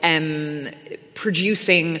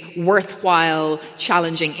producing worthwhile,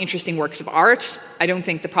 challenging, interesting works of art, I don't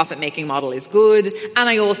think the profit-making model is good. And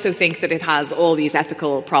I also think that it has all these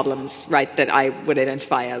ethical problems, right, that I would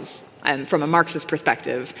identify as, from a Marxist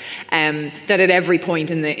perspective, that at every point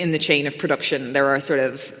in the chain of production there are sort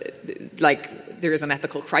of, there is an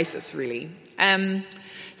ethical crisis, really.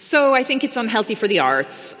 So I think it's unhealthy for the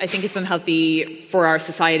arts. I think it's unhealthy for our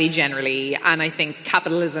society generally. And I think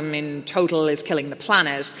capitalism in total is killing the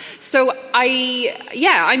planet. So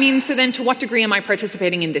so then to what degree am I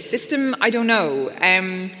participating in this system? I don't know.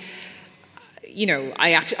 I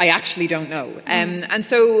actually don't know. And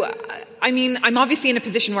so, I'm obviously in a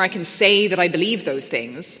position where I can say that I believe those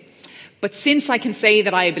things. But since I can say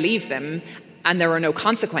that I believe them, and there are no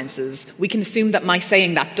consequences, we can assume that my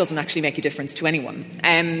saying that doesn't actually make a difference to anyone.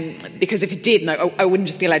 Because if it did, I wouldn't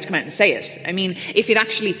just be allowed to come out and say it. If it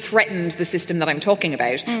actually threatened the system that I'm talking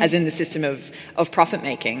about, as in the system of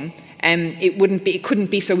profit-making, it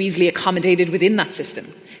couldn't be so easily accommodated within that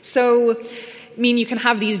system. So, you can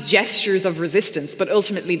have these gestures of resistance, but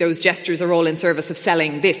ultimately those gestures are all in service of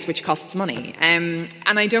selling this, which costs money. And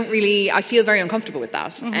I feel very uncomfortable with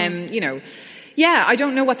that. I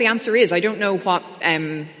don't know what the answer is. I don't know what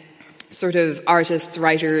sort of artists,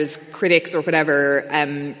 writers, critics or whatever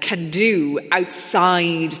can do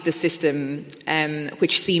outside the system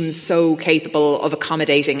which seems so capable of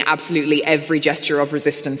accommodating absolutely every gesture of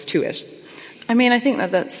resistance to it. I think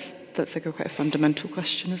that's like quite a fundamental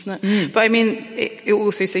question, isn't it? But it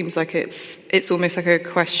also seems like it's almost like a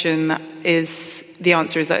question that the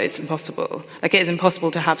answer is that it's impossible. Like, it is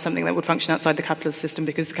impossible to have something that would function outside the capitalist system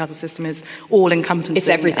because the capitalist system is all-encompassing. It's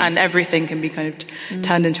everything. And everything can be kind of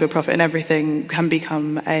turned into a profit, and everything can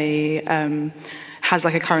become has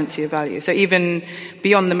like a currency of value. So even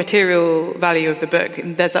beyond the material value of the book,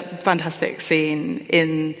 there's that fantastic scene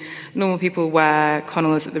in Normal People where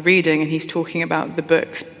Connell is at the reading and he's talking about the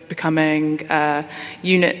books becoming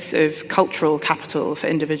units of cultural capital for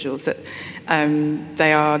individuals, that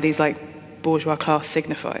they are these like bourgeois class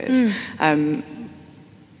signifiers. And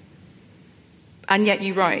yet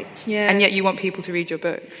you write. Yeah. And yet you want people to read your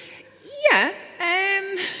books. Yeah.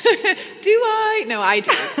 Do I? No, I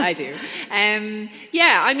do.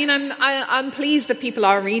 I'm pleased that people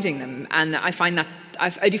are reading them, and I find that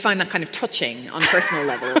I do find that kind of touching on a personal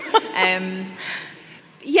level.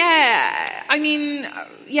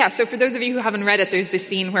 So for those of you who haven't read it, there's this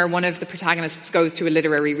scene where one of the protagonists goes to a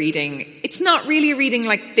literary reading. It's not really a reading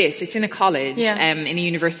like this. It's in a college, in a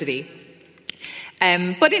university.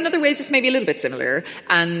 But in other ways, it's maybe a little bit similar.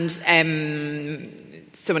 And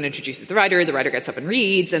someone introduces the writer gets up and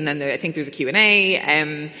reads, and then I think there's a Q&A.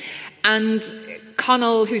 And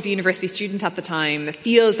Connell, who's a university student at the time,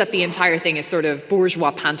 feels that the entire thing is sort of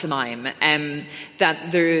bourgeois pantomime,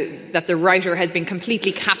 that the writer has been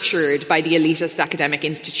completely captured by the elitist academic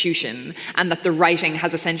institution, and that the writing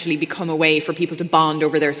has essentially become a way for people to bond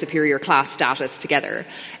over their superior class status together.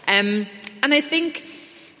 And I think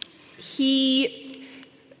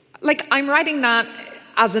I'm writing that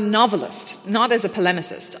as a novelist, not as a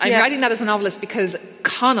polemicist. I'm writing that as a novelist because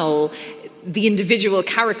Connell, the individual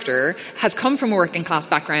character, has come from a working class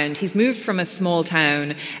background. He's moved from a small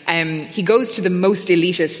town. He goes to the most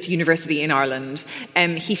elitist university in Ireland.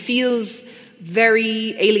 He feels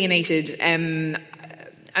very alienated and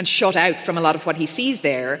shut out from a lot of what he sees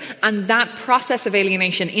there. And that process of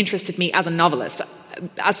alienation interested me as a novelist.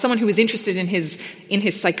 As someone who was interested in his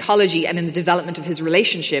psychology and in the development of his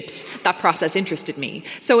relationships, that process interested me.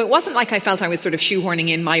 So it wasn't like I felt I was sort of shoehorning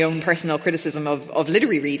in my own personal criticism of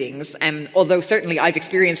literary readings, although certainly I've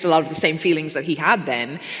experienced a lot of the same feelings that he had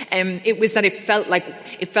then. It was that it felt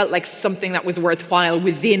like something that was worthwhile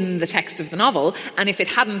within the text of the novel, and if it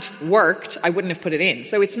hadn't worked, I wouldn't have put it in.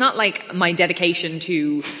 So it's not like my dedication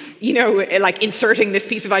to, inserting this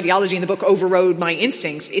piece of ideology in the book overrode my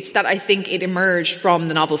instincts. It's that I think it emerged from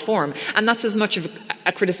the novel form. And that's as much of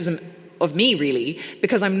a criticism of me, really,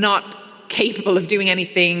 because I'm not capable of doing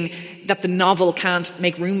anything that the novel can't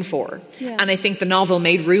make room for. Yeah. And I think the novel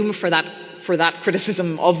made room for that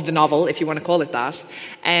criticism of the novel, if you want to call it that,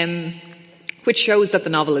 which shows that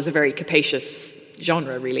the novel is a very capacious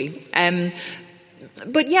genre, really.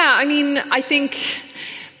 But yeah, I think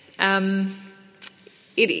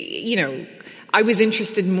I was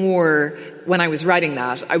interested more when I was writing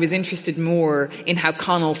that, I was interested more in how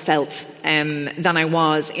Connell felt than I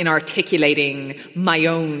was in articulating my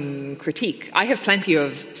own critique. I have plenty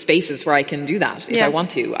of spaces where I can do that if I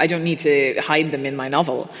want to. I don't need to hide them in my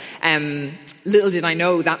novel. Little did I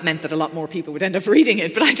know that meant that a lot more people would end up reading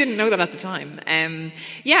it, but I didn't know that at the time.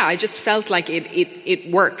 I just felt like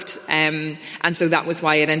it worked. And so that was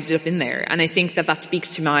why it ended up in there. And I think that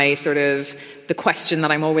speaks to my sort of the question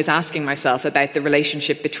that I'm always asking myself about the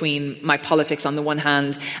relationship between my politics on the one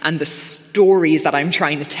hand and the stories that I'm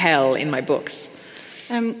trying to tell in my books.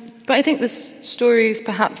 But I think the stories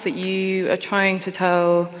perhaps that you are trying to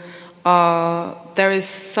tell there is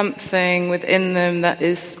something within them that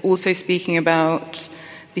is also speaking about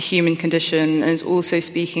the human condition and is also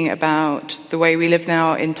speaking about the way we live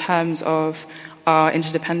now in terms of our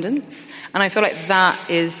interdependence. And I feel like that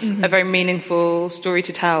is a very meaningful story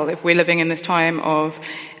to tell if we're living in this time of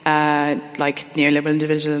like neoliberal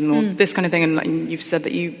individualism or this kind of thing, and like you've said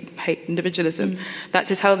that you hate individualism, that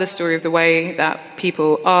to tell the story of the way that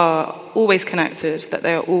people are always connected, that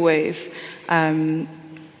they are always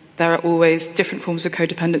there are always different forms of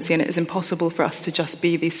codependency, and it is impossible for us to just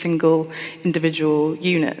be these single individual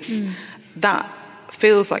units. That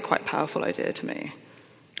feels like quite a powerful idea to me.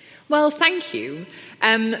 Well, thank you.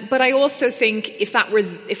 But I also think if that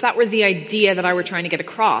were the idea that I were trying to get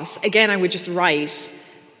across, again, I would just write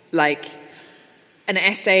like an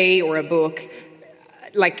essay or a book,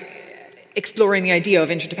 like exploring the idea of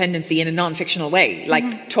interdependency in a non-fictional way,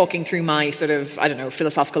 like talking through my sort of, I don't know,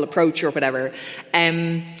 philosophical approach or whatever.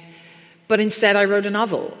 But instead I wrote a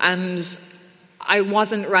novel, and I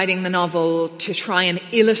wasn't writing the novel to try and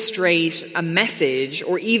illustrate a message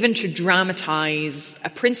or even to dramatize a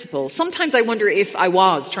principle. Sometimes I wonder if I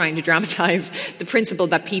was trying to dramatize the principle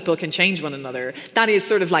that people can change one another. That is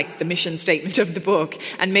sort of like the mission statement of the book,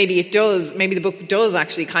 and maybe the book does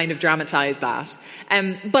actually kind of dramatize that.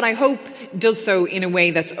 But I hope does so in a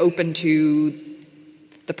way that's open to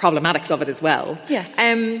the problematics of it as well. Yes.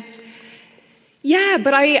 Yeah,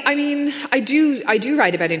 but I mean, I do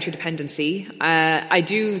write about interdependency. I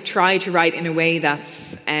do try to write in a way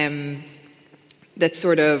that's that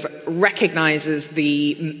sort of recognizes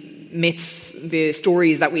the myths, the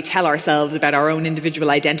stories that we tell ourselves about our own individual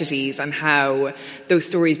identities, and how those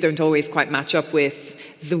stories don't always quite match up with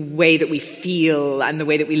the way that we feel and the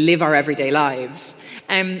way that we live our everyday lives.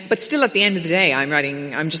 But still, at the end of the day,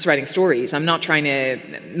 I'm just writing stories. I'm not trying to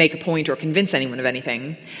make a point or convince anyone of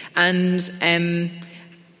anything. And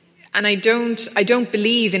I don't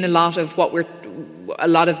believe in a lot of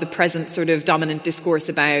the present sort of dominant discourse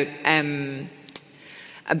about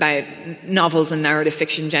novels and narrative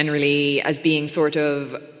fiction generally as being sort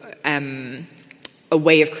of a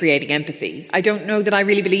way of creating empathy. I don't know that I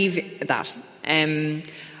really believe that.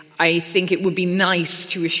 I think it would be nice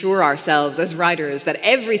to assure ourselves as writers that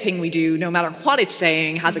everything we do, no matter what it's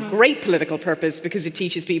saying, has a great political purpose because it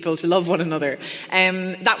teaches people to love one another.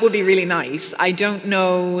 That would be really nice. I don't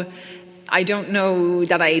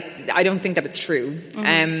think that it's true.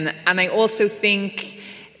 And I also think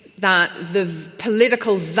that the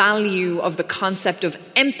political value of the concept of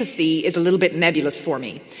empathy is a little bit nebulous for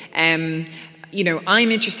me. I'm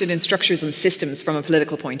interested in structures and systems from a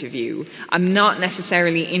political point of view. I'm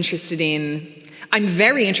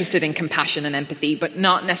very interested in compassion and empathy, but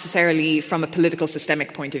not necessarily from a political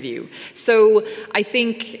systemic point of view. So I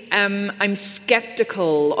think I'm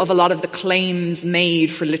skeptical of a lot of the claims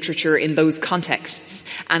made for literature in those contexts,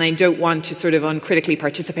 and I don't want to sort of uncritically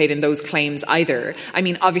participate in those claims either. I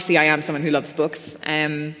mean, obviously I am someone who loves books,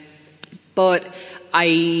 but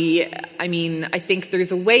I think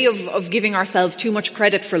there's a way of giving ourselves too much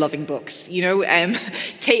credit for loving books, of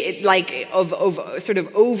sort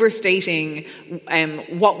of overstating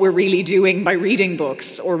what we're really doing by reading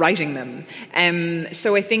books or writing them.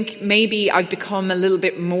 So I think maybe I've become a little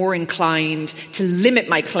bit more inclined to limit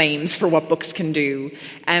my claims for what books can do,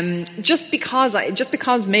 just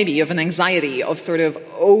because maybe of an anxiety of sort of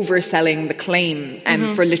overselling the claim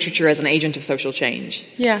for literature as an agent of social change.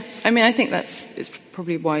 Yeah, I mean, I think it's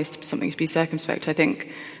probably wise to be circumspect. I think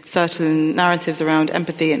certain narratives around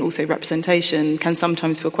empathy and also representation can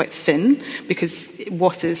sometimes feel quite thin, because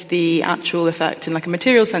what is the actual effect in like a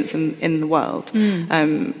material sense in the world?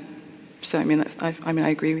 So I mean, I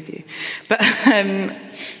agree with you, but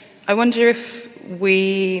I wonder if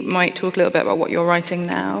we might talk a little bit about what you're writing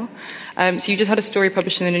now. So you just had a story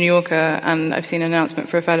published in the New Yorker, and I've seen an announcement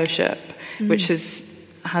for a fellowship, which has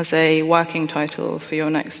has a working title for your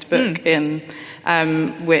next book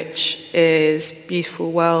which is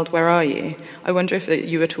Beautiful World, Where Are You? I wonder if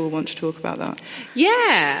you at all want to talk about that.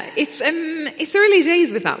 Yeah, it's early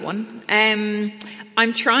days with that one.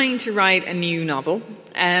 I'm trying to write a new novel.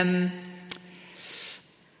 And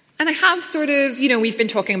I have sort of, we've been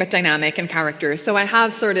talking about dynamic and character, so I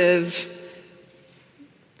have sort of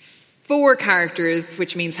 4 characters,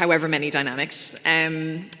 which means however many dynamics.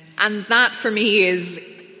 And that for me is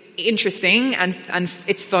interesting, and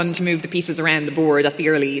it's fun to move the pieces around the board at the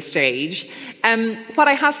early stage. What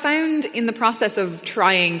I have found in the process of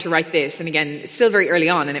trying to write this, and again, it's still very early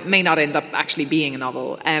on, and it may not end up actually being a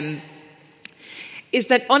novel, is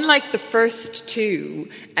that unlike the first 2,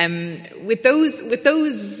 with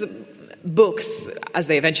those books, as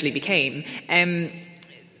they eventually became,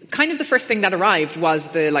 kind of the first thing that arrived was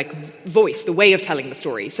the voice, the way of telling the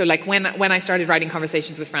story. So when I started writing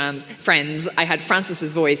Conversations with Friends, I had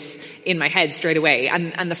Frances's voice in my head straight away,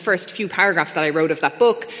 and the first few paragraphs that I wrote of that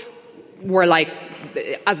book were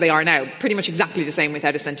as they are now, pretty much exactly the same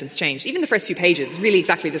without a sentence changed. Even the first few pages, really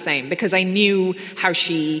exactly the same, because I knew how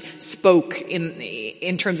she spoke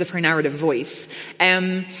in terms of her narrative voice.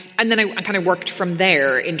 And then I kind of worked from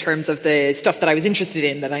there in terms of the stuff that I was interested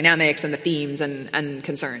in, the dynamics and the themes and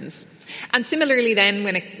concerns. And similarly then,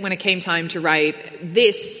 when it came time to write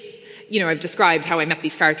this, I've described how I met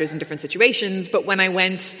these characters in different situations, but when I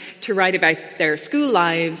went to write about their school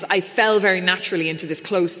lives, I fell very naturally into this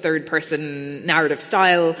close third-person narrative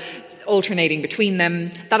style, alternating between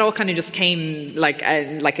them. That all kind of just came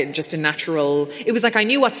just a natural... It was like I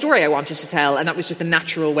knew what story I wanted to tell, and that was just a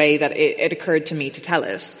natural way that it occurred to me to tell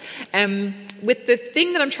it. With the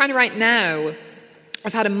thing that I'm trying to write now,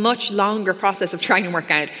 I've had a much longer process of trying to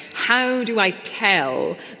work out how do I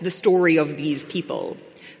tell the story of these people?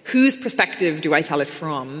 Whose perspective do I tell it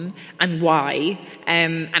from, and why,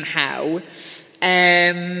 and how?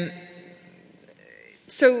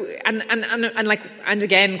 So, and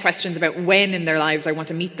again, questions about when in their lives I want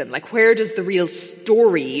to meet them. Where does the real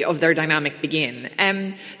story of their dynamic begin?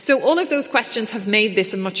 So all of those questions have made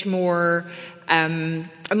this a much sort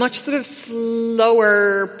of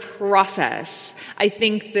slower process. I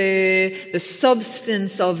think the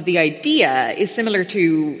substance of the idea is similar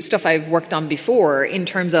to stuff I've worked on before in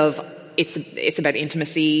terms of it's about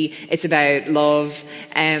intimacy, it's about love,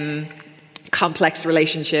 complex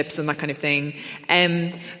relationships and that kind of thing.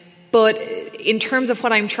 But in terms of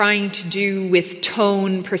what I'm trying to do with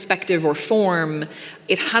tone, perspective or form,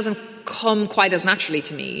 it hasn't come quite as naturally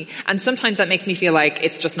to me, and sometimes that makes me feel like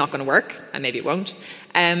it's just not going to work, and maybe it won't,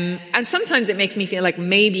 and sometimes it makes me feel like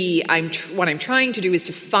maybe what I'm trying to do is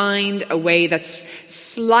to find a way that's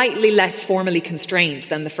slightly less formally constrained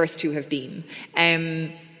than the first 2 have been.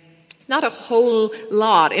 Not a whole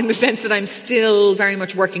lot, in the sense that I'm still very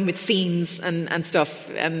much working with scenes and stuff,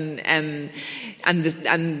 and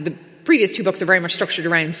the previous 2 books are very much structured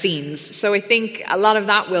around scenes, so I think a lot of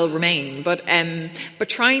that will remain. But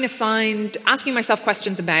trying to asking myself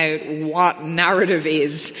questions about what narrative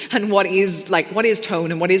is, and what is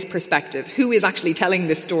tone and what is perspective, who is actually telling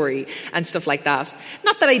this story, and stuff like that.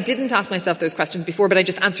 Not that I didn't ask myself those questions before, but I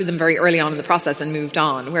just answered them very early on in the process and moved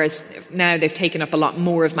on. Whereas now they've taken up a lot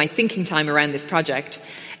more of my thinking time around this project.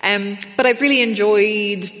 But I'm really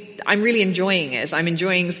enjoying it. I'm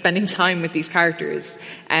enjoying spending time with these characters.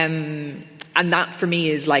 And that for me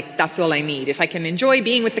is that's all I need. If I can enjoy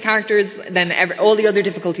being with the characters, then all the other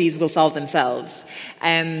difficulties will solve themselves.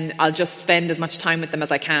 I'll just spend as much time with them as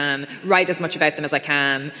I can, write as much about them as I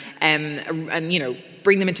can, and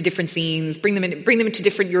bring them into different scenes, bring them into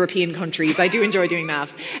different European countries. I do enjoy doing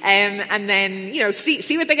that. And then,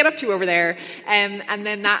 see what they get up to over there. And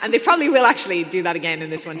they probably will actually do that again in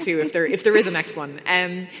this one too, if there is a next one.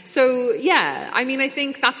 So yeah, I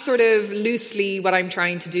think that's sort of loosely what I'm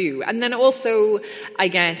trying to do. And then also, I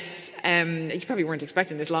guess, you probably weren't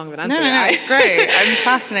expecting this long of an answer. No, it's great. I'm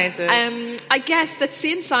fascinated. I guess that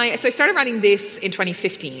since I started writing this in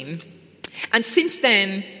 2015, and since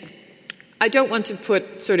then, I don't want to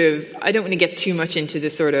get too much into the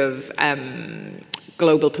sort of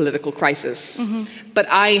global political crisis, but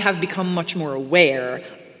I have become much more aware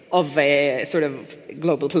of a sort of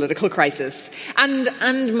global political crisis,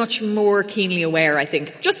 and much more keenly aware, I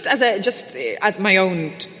think, just as my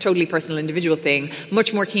own totally personal individual thing,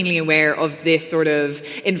 much more keenly aware of this sort of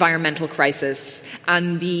environmental crisis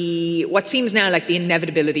and what seems now like the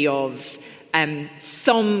inevitability of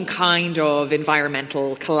some kind of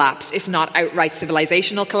environmental collapse, if not outright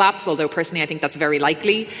civilizational collapse, although personally I think that's very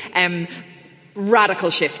likely, radical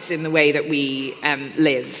shifts in the way that we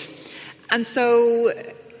live. And so,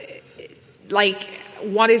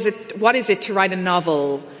 what is it to write a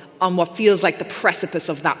novel on what feels like the precipice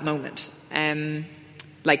of that moment?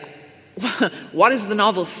 Like, what is the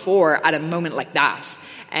novel for at a moment like that?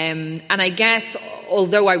 And I guess,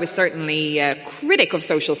 although I was certainly a critic of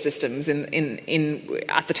social systems at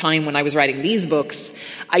the time when I was writing these books,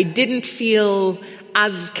 I didn't feel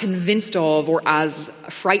as convinced of or as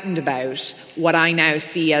frightened about what I now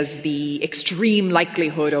see as the extreme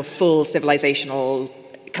likelihood of full civilizational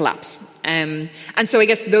collapse. And so I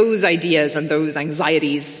guess those ideas and those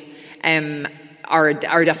anxieties are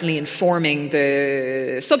definitely informing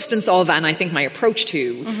the substance of, and I think my approach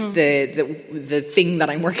to the thing that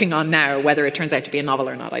I'm working on now. Whether it turns out to be a novel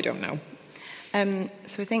or not, I don't know.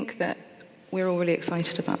 So I think that we're all really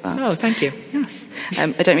excited about that. Oh, thank you. Yes. I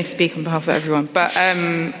don't mean to speak on behalf of everyone, but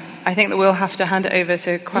I think that we'll have to hand it over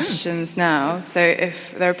to questions now. So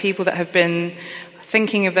if there are people that have been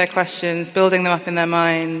thinking of their questions, building them up in their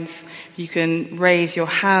minds, you can raise your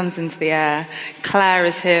hands into the air. Claire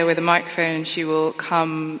is here with a microphone and she will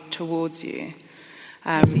come towards you.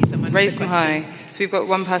 Raise them high. So we've got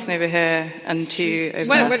one person over here and two over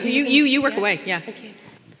there. Well, you work away. Yeah. Okay.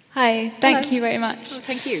 Hi. Thank you very much. Oh,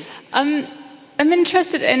 thank you. I'm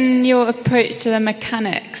interested in your approach to the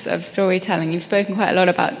mechanics of storytelling. You've spoken quite a lot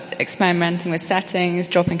about experimenting with settings,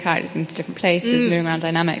 dropping characters into different places, moving around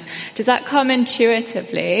dynamics. Does that come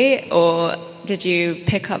intuitively, or did you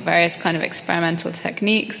pick up various kind of experimental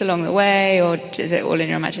techniques along the way, or is it all in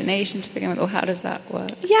your imagination to begin with, or how does that work?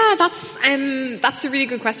 Yeah, that's a really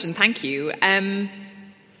good question. Thank you. I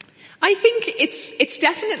think it's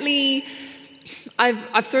definitely.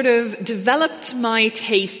 I've sort of developed my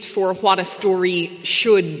taste for what a story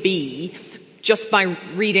should be just by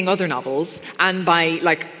reading other novels and by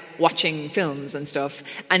watching films and stuff,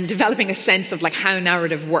 and developing a sense of how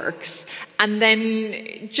narrative works, and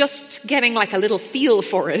then just getting a little feel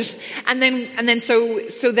for it, and then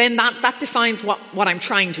so then that defines what I'm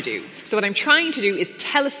trying to do. So what I'm trying to do is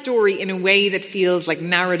tell a story in a way that feels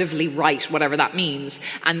narratively right, whatever that means,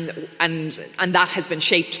 and that has been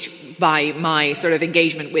shaped by my sort of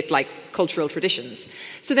engagement with cultural traditions.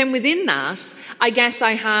 So then within that, I guess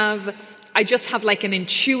I just have an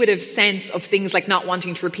intuitive sense of things not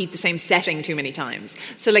wanting to repeat the same setting too many times.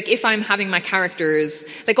 So if I'm having my characters,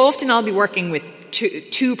 often I'll be working with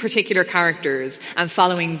two particular characters and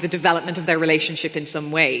following the development of their relationship in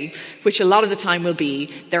some way, which a lot of the time will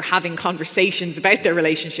be they're having conversations about their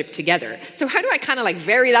relationship together. So how do I kind of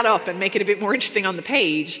vary that up and make it a bit more interesting on the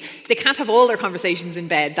page? They can't have all their conversations in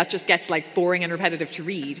bed. That just gets boring and repetitive to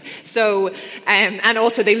read. So, and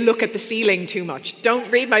also they look at the ceiling too much.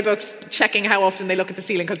 Don't read my books checking how often they look at the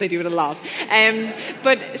ceiling, because they do it a lot.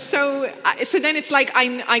 But so then it's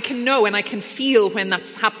I can know and I can feel when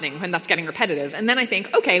that's happening, when that's getting repetitive. And then I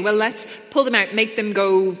think, okay, well, let's pull them out, make them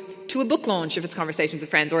go to a book launch if it's Conversations with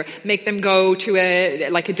Friends, or make them go to a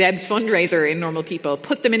Deb's fundraiser in Normal People,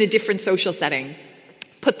 put them in a different social setting.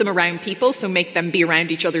 Put them around people, so make them be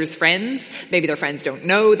around each other's friends. Maybe their friends don't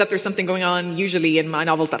know that there's something going on. Usually in my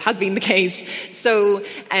novels that has been the case. So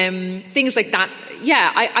things like that.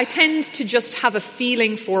 Yeah, I tend to just have a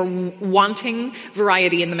feeling for wanting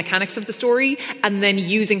variety in the mechanics of the story, and then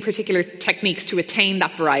using particular techniques to attain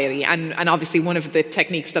that variety. And obviously one of the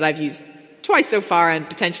techniques that I've used twice so far, and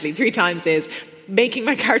potentially 3 times, is making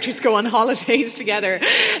my characters go on holidays together.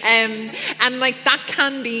 And that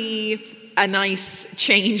can be a nice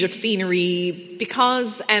change of scenery,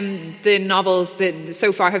 because the novels that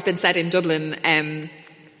so far have been set in Dublin,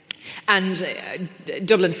 and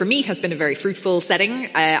Dublin for me has been a very fruitful setting.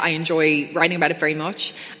 I enjoy writing about it very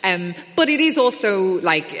much, but it is also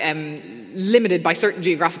limited by certain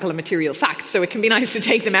geographical and material facts, so it can be nice to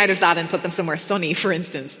take them out of that and put them somewhere sunny, for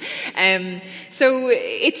instance. So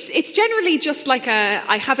it's generally just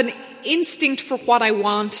I have an instinct for what I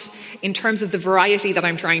want in terms of the variety that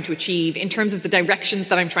I'm trying to achieve, in terms of the directions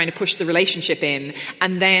that I'm trying to push the relationship in,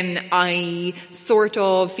 and then I sort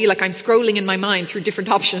of feel like I'm scrolling in my mind through different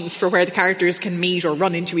options for where the characters can meet or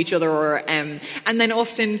run into each other, or and then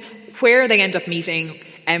often where they end up meeting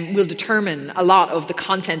will determine a lot of the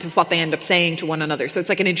content of what they end up saying to one another. So it's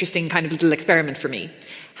an interesting kind of little experiment for me.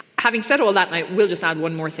 Having said all that, and I will just add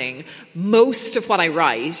one more thing, most of what I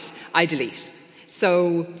write, I delete.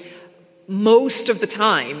 So most of the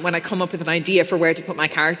time when I come up with an idea for where to put my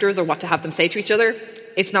characters or what to have them say to each other,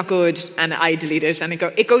 it's not good, and I delete it, and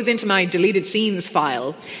it goes into my deleted scenes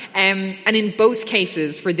file. And in both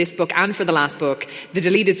cases, for this book and for the last book, the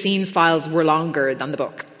deleted scenes files were longer than the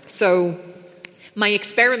book. So my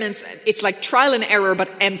experiments, it's trial and error, but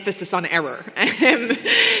emphasis on error.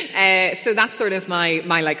 So that's sort of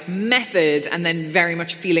my method, and then very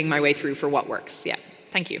much feeling my way through for what works. Yeah.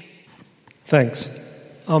 Thank you. Thanks.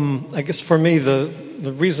 I guess for me,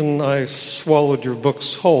 the reason I swallowed your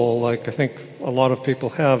books whole, like I think a lot of people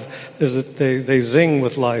have, is that they zing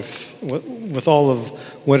with life, with all of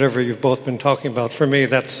whatever you've both been talking about. For me,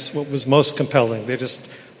 that's what was most compelling.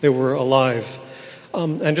 They were alive.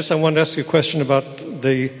 And just I wanted to ask you a question about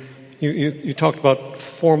you talked about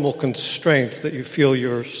formal constraints that you feel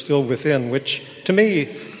you're still within, which to me,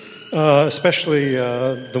 especially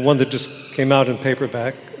the one that just came out in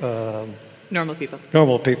paperback, Normal People.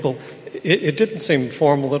 Normal People. It didn't seem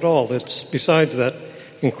formal at all. It's besides that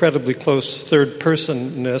incredibly close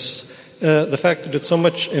third-personness, the fact that it's so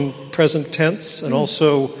much in present tense and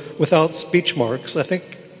also without speech marks. I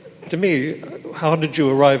think, to me, how did you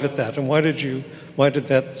arrive at that, and why did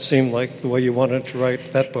that seem like the way you wanted to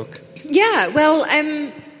write that book? Yeah, well,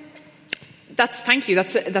 thank you.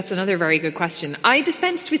 That's another very good question. I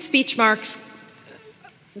dispensed with speech marks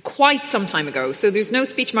quite some time ago, so there's no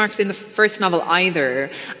speech marks in the first novel either.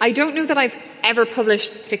 I don't know that I've ever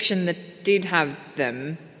published fiction that did have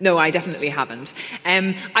them. No, I definitely haven't.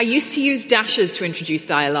 I used to use dashes to introduce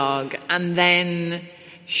dialogue, and then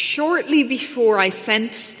shortly before I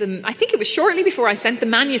sent the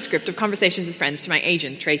manuscript of Conversations with Friends to my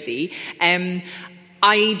agent, Tracy,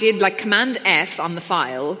 I did Command F on the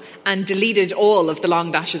file and deleted all of the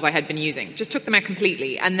long dashes I had been using. Just took them out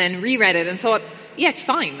completely and then reread it and thought, yeah, it's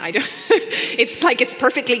fine. It's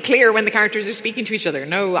perfectly clear when the characters are speaking to each other.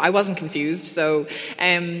 No, I wasn't confused. So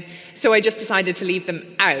I just decided to leave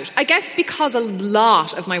them out. I guess because a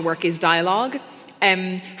lot of my work is dialogue,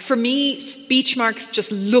 for me, speech marks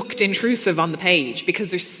just looked intrusive on the page because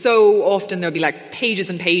there's so often there'll be pages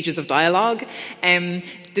and pages of dialogue.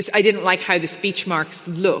 I didn't like how the speech marks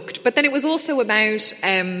looked. But then it was also about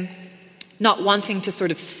not wanting to sort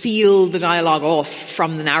of seal the dialogue off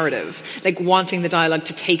from the narrative, wanting the dialogue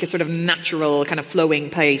to take a sort of natural kind of flowing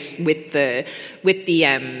place with the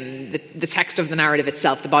text of the narrative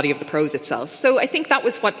itself, the body of the prose itself. So I think that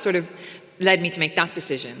was what sort of led me to make that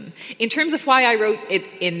decision. In terms of why I wrote it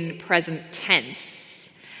in present tense,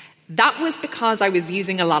 that was because I was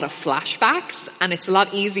using a lot of flashbacks, and it's a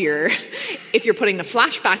lot easier if you're putting the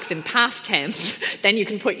flashbacks in past tense, then you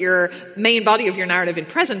can put your main body of your narrative in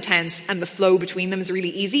present tense, and the flow between them is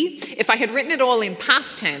really easy. If I had written it all in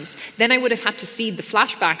past tense, then I would have had to seed the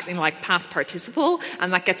flashbacks in past participle,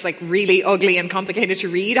 and that gets really ugly and complicated to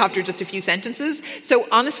read after just a few sentences. So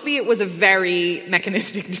honestly, it was a very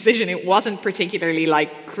mechanistic decision. It wasn't particularly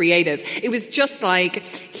creative. It was just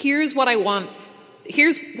here's what I want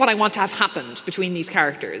to have happened between these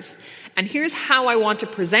characters. And here's how I want to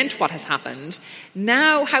present what has happened.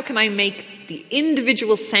 Now, how can I make the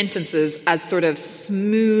individual sentences as sort of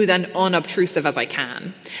smooth and unobtrusive as I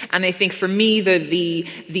can? And I think for me,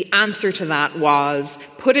 the answer to that was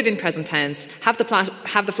put it in present tense, have the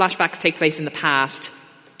flashbacks take place in the past,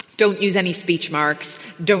 don't use any speech marks,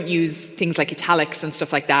 don't use things like italics and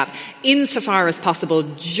stuff like that. Insofar as possible,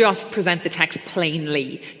 just present the text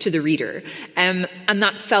plainly to the reader. And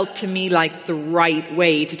that felt to me like the right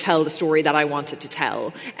way to tell the story that I wanted to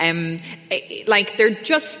tell. They're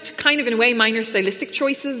just kind of, in a way, minor stylistic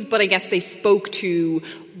choices, but I guess they spoke to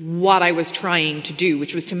what I was trying to do,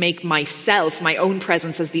 which was to make myself, my own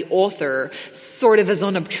presence as the author, sort of as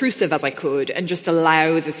unobtrusive as I could, and just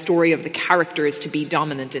allow the story of the characters to be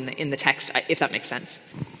dominant in the text, if that makes sense.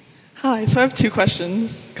 Hi, so I have two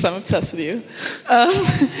questions, because I'm obsessed with you.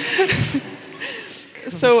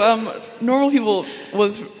 Normal People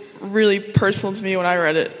was really personal to me when I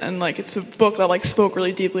read it, and it's a book that spoke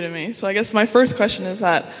really deeply to me. So I guess my first question is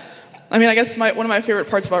that, one of my favorite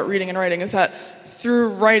parts about reading and writing is that through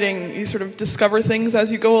writing, you sort of discover things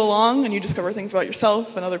as you go along, and you discover things about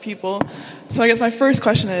yourself and other people. So I guess my first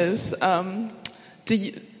question is, do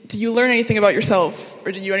you learn anything about yourself,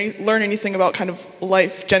 or did you learn anything about kind of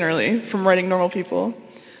life generally from writing Normal People?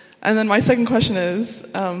 And then my second question is,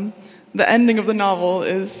 the ending of the novel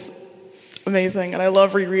is amazing, and I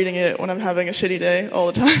love rereading it when I'm having a shitty day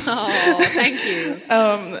all the time. Oh, thank you.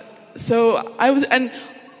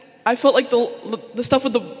 I felt like the stuff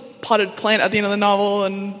with the potted plant at the end of the novel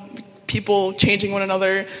and people changing one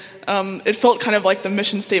another, it felt kind of like the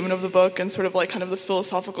mission statement of the book and sort of kind of the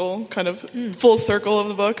philosophical kind of full circle of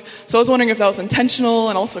the book. So I was wondering if that was intentional,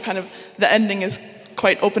 and also kind of the ending is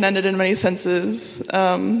quite open-ended in many senses,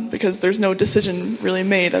 because there's no decision really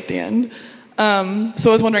made at the end.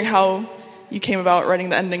 So I was wondering how you came about writing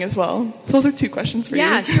the ending as well. So those are two questions for you.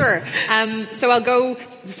 Yeah, sure. So I'll go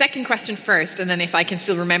the second question first, and then if I can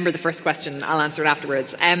still remember the first question, I'll answer it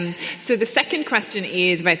afterwards. So the second question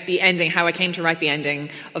is about the ending, how I came to write the ending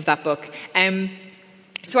of that book.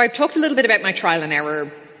 So I've talked a little bit about my trial and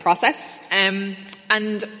error process, and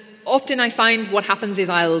often I find what happens is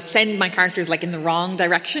I'll send my characters like in the wrong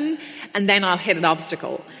direction, and then I'll hit an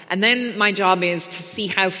obstacle. And then my job is to see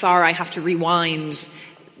how far I have to rewind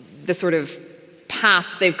the sort of path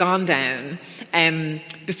they've gone down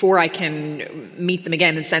before I can meet them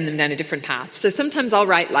again and send them down a different path. So sometimes I'll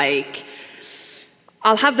write like,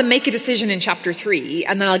 I'll have them make a decision in chapter 3,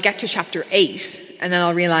 and then I'll get to chapter 8, and then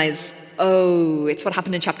I'll realize, oh, it's what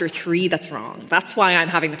happened in chapter 3 that's wrong. That's why I'm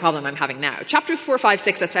having the problem I'm having now. Chapters 4, 5,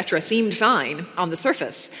 6, etc. seemed fine on the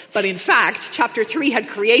surface, but in fact, chapter 3 had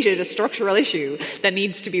created a structural issue that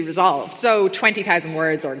needs to be resolved. So 20,000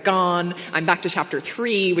 words are gone. I'm back to chapter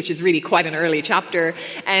 3, which is really quite an early chapter,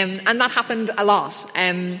 and that happened a lot.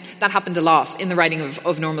 That happened a lot in the writing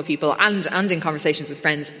of Normal People and in Conversations with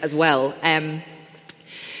Friends as well.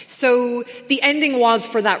 So the ending was,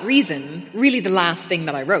 for that reason, really the last thing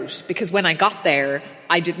that I wrote, because when I got there,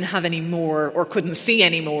 I didn't have any more, or couldn't see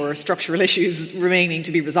any more, structural issues remaining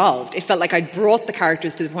to be resolved. It felt like I'd brought the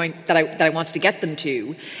characters to the point that I wanted to get them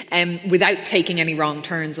to, without taking any wrong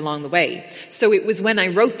turns along the way. So it was when I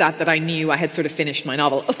wrote that I knew I had sort of finished my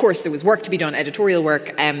novel. Of course, there was work to be done, editorial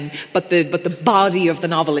work, but the body of the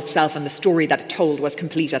novel itself and the story that it told was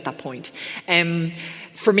complete at that point.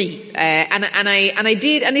 For me, and I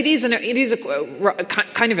did, and it is a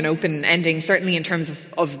kind of an open ending. Certainly, in terms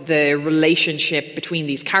of the relationship between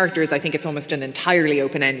these characters, I think it's almost an entirely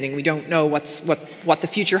open ending. We don't know what the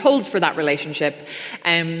future holds for that relationship,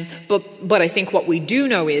 but I think what we do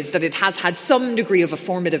know is that it has had some degree of a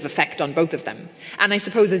formative effect on both of them. And I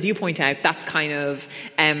suppose, as you point out, that's kind of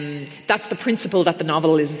that's the principle that the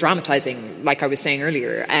novel is dramatizing, like I was saying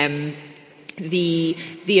earlier. The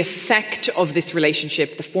effect of this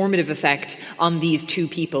relationship, the formative effect on these two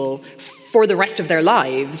people for the rest of their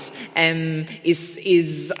lives,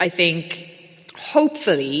 is I think,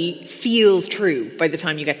 hopefully feels true by the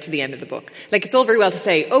time you get to the end of the book. Like, it's all very well to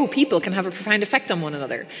say, oh, people can have a profound effect on one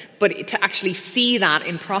another, but to actually see that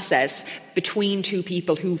in process between two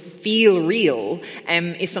people who feel real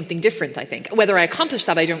is something different, I think. Whether I accomplished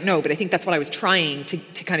that, I don't know, but I think that's what I was trying to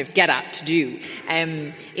kind of get at to do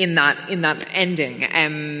in that ending.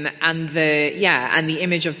 And the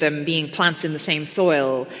image of them being plants in the same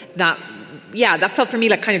soil, that felt for me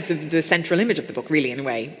like kind of the central image of the book, really, in a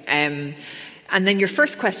way. And then your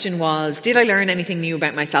first question was, did I learn anything new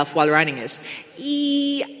about myself while writing it?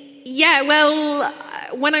 Yeah, well,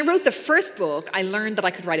 when I wrote the first book, I learned that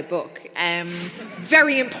I could write a book.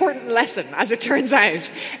 Very important lesson, as it turns out.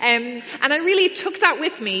 And I really took that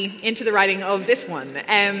with me into the writing of this one.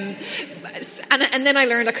 And then I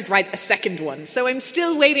learned I could write a second one. So I'm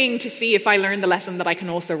still waiting to see if I learned the lesson that I can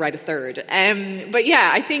also write a third. But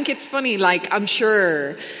yeah, I think it's funny, like, I'm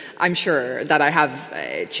sure that I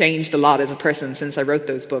have changed a lot as a person since I wrote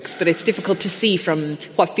those books, but it's difficult to see from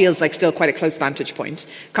what feels like still quite a close vantage point.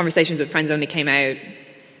 Conversations with Friends only came out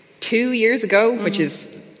 2 years ago, which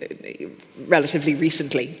is relatively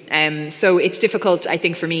recently. So it's difficult, I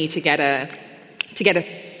think, for me to get a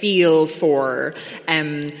feel for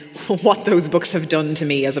what those books have done to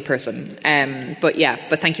me as a person. But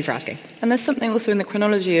thank you for asking. And there's something also in the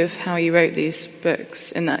chronology of how you wrote these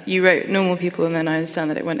books, in that you wrote Normal People, and then I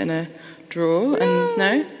understand that it went in a drawer.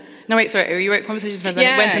 And no, wait, sorry, you wrote Conversations with Friends, and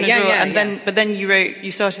it went in a drawer, but then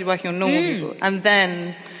you started working on Normal People, and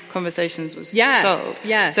then Conversations was sold.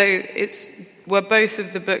 Yeah. So were both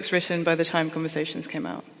of the books written by the time Conversations came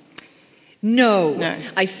out? No.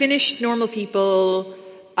 I finished Normal People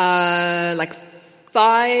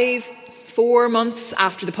 4 months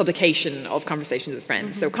after the publication of Conversations with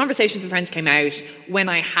Friends. So Conversations with Friends came out when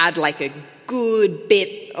I had like a good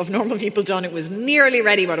bit of Normal People done. It was nearly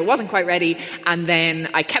ready, but it wasn't quite ready. And then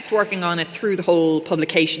I kept working on it through the whole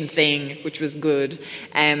publication thing, which was good.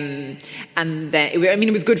 And then,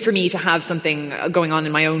 it was good for me to have something going on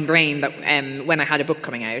in my own brain that when I had a book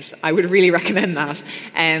coming out. I would really recommend that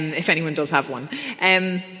if anyone does have one.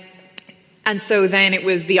 And so then it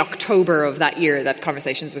was the October of that year that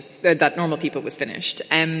Conversations with that Normal People was finished.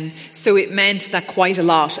 So it meant that quite a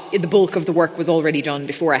lot, the bulk of the work was already done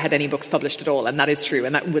before I had any books published at all, and that is true.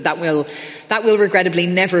 And that will regrettably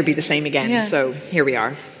never be the same again. Yeah. So here we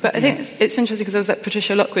are. But I think it's interesting because there was that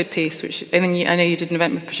Patricia Lockwood piece, which I know you did an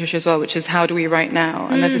event with Patricia as well, which is How Do We Write Now?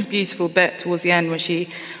 And there's this beautiful bit towards the end where she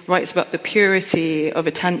writes about the purity of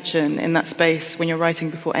attention in that space when you're writing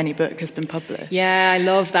before any book has been published. Yeah, I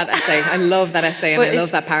love that essay. I love that essay, and I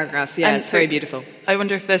love that paragraph. Yeah, it's very beautiful. I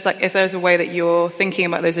wonder if there's a way that you're thinking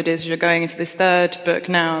about those ideas as you're going into this third book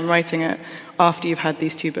now and writing it after you've had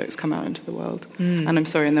these two books come out into the world. And I'm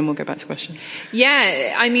sorry, and then we'll go back to questions.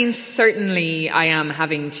 Yeah, certainly I am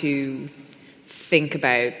having to think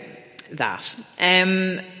about that.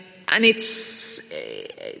 And it's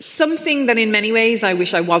something that in many ways I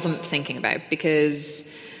wish I wasn't thinking about, because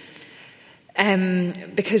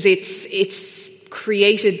it's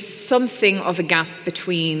created something of a gap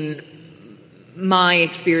between my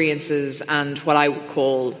experiences and what I would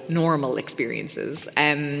call normal experiences.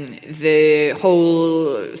 The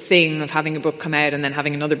whole thing of having a book come out and then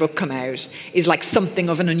having another book come out is like something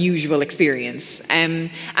of an unusual experience. And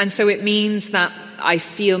so it means that I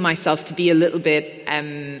feel myself to be a little bit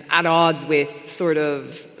at odds with sort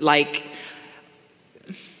of like...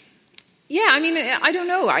 Yeah, I mean, I don't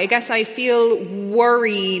know. I guess I feel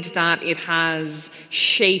worried that it has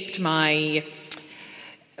shaped my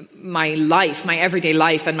life, my everyday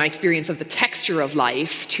life, and my experience of the texture of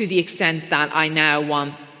life to the extent that I now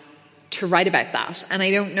want to write about that. And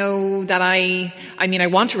I don't know that I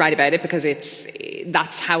want to write about it because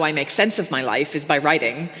that's how I make sense of my life, is by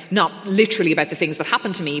writing, not literally about the things that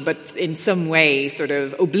happen to me, but in some way sort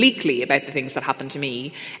of obliquely about the things that happen to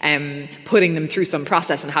me, putting them through some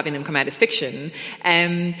process and having them come out as fiction.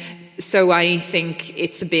 So I think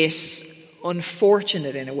it's a bit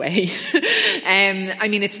unfortunate in a way. I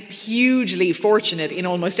mean, it's hugely fortunate in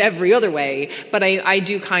almost every other way, but I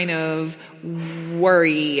do kind of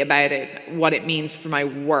worry about it, what it means for my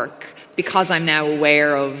work, because I'm now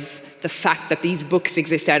aware of the fact that these books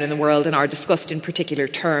exist out in the world and are discussed in particular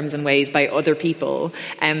terms and ways by other people,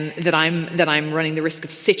 that I'm running the risk of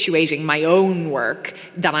situating my own work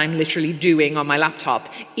that I'm literally doing on my laptop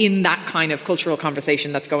in that kind of cultural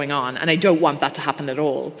conversation that's going on, and I don't want that to happen at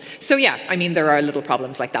all. So yeah, I mean, there are little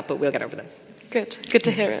problems like that, but we'll get over them. Good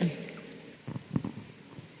to hear it.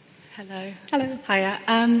 Hello. Hiya.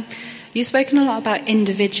 You've spoken a lot about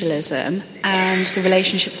individualism and the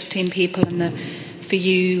relationships between people, and for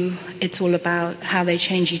you, it's all about how they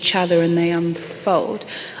change each other and they unfold.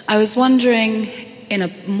 I was wondering, in a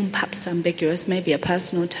perhaps ambiguous, maybe a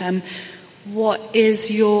personal term, what is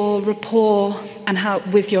your rapport and how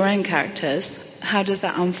with your own characters? How does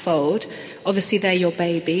that unfold? Obviously, they're your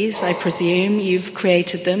babies, I presume. You've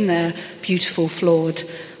created them. They're beautiful, flawed,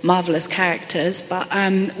 marvellous characters. But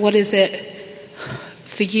what is it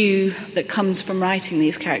for you that comes from writing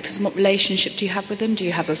these characters? And what relationship do you have with them? Do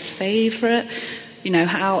you have a favourite? You know,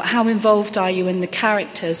 how involved are you in the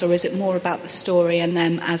characters, or is it more about the story and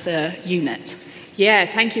them as a unit? Yeah,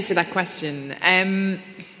 thank you for that question.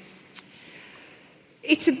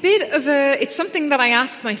 It's a bit of it's something that I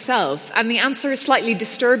ask myself, and the answer is slightly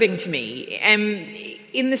disturbing to me,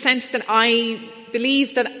 in the sense that I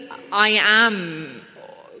believe that I am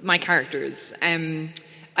my characters.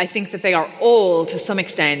 I think that they are all, to some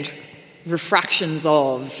extent, refractions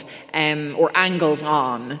of or angles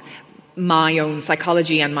on my own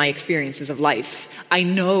psychology and my experiences of life. I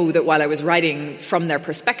know that while I was writing from their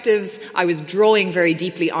perspectives, I was drawing very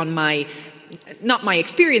deeply on not my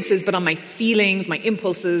experiences, but on my feelings, my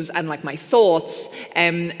impulses, and like my thoughts.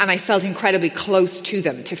 And I felt incredibly close to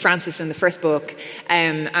them, to Frances in the first book,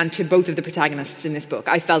 and to both of the protagonists in this book.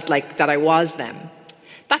 I felt like that I was them.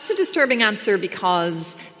 That's a disturbing answer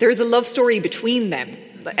because there's a love story between them.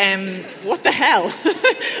 What the hell?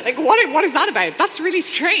 Like, what is that about? That's really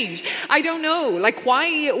strange. I don't know. Like,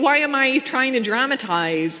 why am I trying to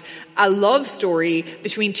dramatize a love story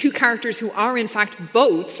between two characters who are in fact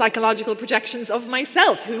both psychological projections of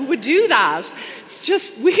myself? Who would do that? It's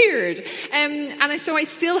just weird. So I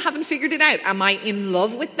still haven't figured it out. Am I in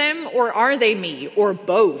love with them, or are they me, or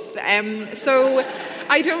both? So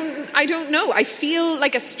I don't know. I feel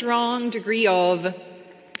like a strong degree of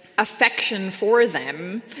affection for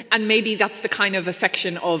them, and maybe that's the kind of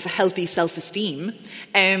affection of healthy self-esteem,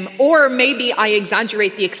 or maybe I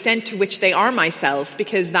exaggerate the extent to which they are myself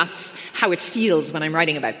because that's how it feels when I'm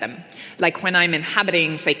writing about them. Like when I'm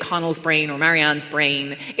inhabiting, say, Connell's brain or Marianne's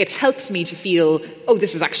brain, it helps me to feel, oh,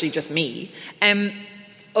 this is actually just me.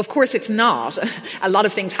 Of course it's not. A lot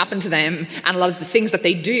of things happen to them, and a lot of the things that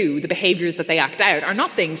they do, the behaviours that they act out, are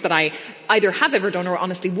not things that I either have ever done or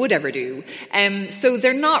honestly would ever do. So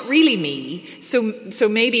they're not really me. So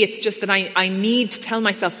maybe it's just that I need to tell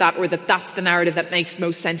myself that, or that that's the narrative that makes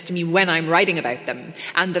most sense to me when I'm writing about them,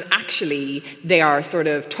 and that actually they are sort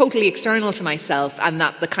of totally external to myself, and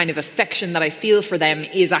that the kind of affection that I feel for them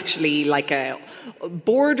is actually like a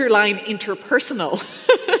borderline interpersonal.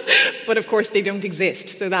 But of course they don't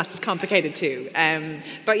exist, so that's complicated too.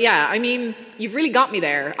 But yeah, I mean, you've really got me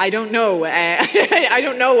there. I don't know. I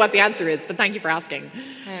don't know what the answer is, but thank you for asking.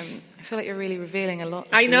 I feel like you're really revealing a lot.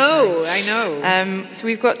 I know. So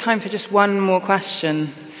we've got time for just one more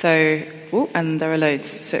question. So, and there are loads.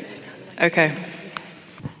 So, okay.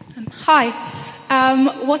 Hi.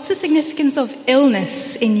 What's the significance of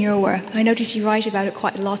illness in your work? I notice you write about it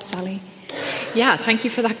quite a lot, Sally. Yeah, thank you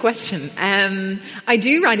for that question. I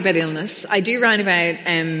do write about illness. I do write about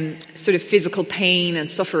sort of physical pain and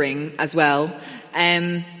suffering as well.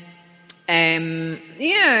 And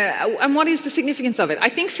what is the significance of it? I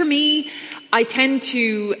think for me, I tend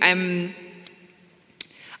to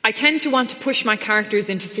want to push my characters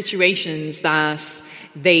into situations that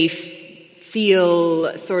they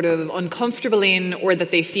feel sort of uncomfortable in, or that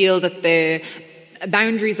they feel that the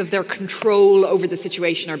boundaries of their control over the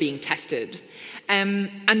situation are being tested.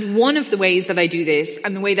 And one of the ways that I do this,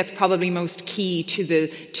 and the way that's probably most key to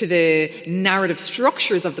the narrative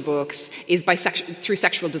structures of the books, is through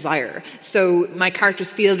sexual desire. So my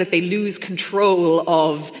characters feel that they lose control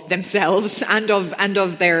of themselves and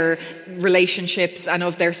of their relationships and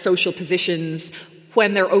of their social positions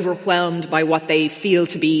when they're overwhelmed by what they feel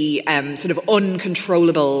to be sort of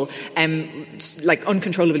uncontrollable, like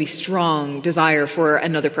uncontrollably strong desire for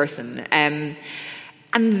another person.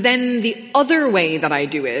 And then the other way that I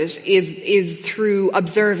do it is through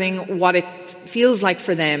observing what it feels like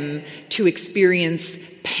for them to experience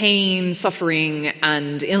pain, suffering,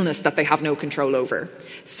 and illness that they have no control over.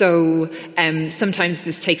 So sometimes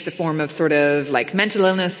this takes the form of sort of like mental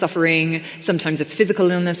illness, suffering. Sometimes it's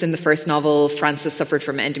physical illness. In the first novel, Frances suffered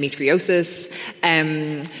from endometriosis.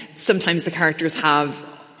 Sometimes the characters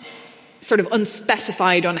have sort of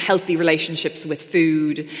unspecified, unhealthy relationships with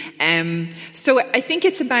food. So I think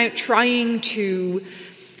it's about trying to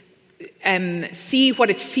see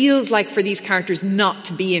what it feels like for these characters not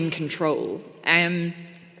to be in control.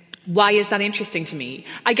 Why is that interesting to me?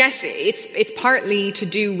 I guess it's partly to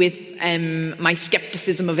do with my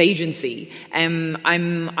skepticism of agency. I'm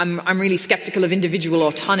really skeptical of individual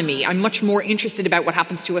autonomy. I'm much more interested about what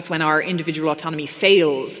happens to us when our individual autonomy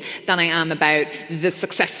fails than I am about the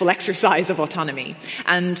successful exercise of autonomy.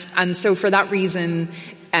 And so for that reason,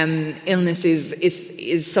 illness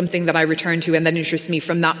is something that I return to and that interests me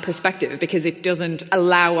from that perspective, because it doesn't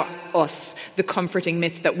allow us the comforting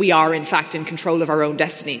myth that we are in fact in control of our own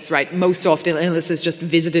destinies, right? Most often illness is just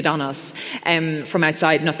visited on us from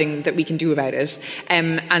outside, nothing that we can do about it.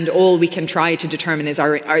 And all we can try to determine is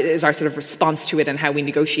our sort of response to it and how we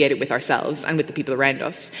negotiate it with ourselves and with the people around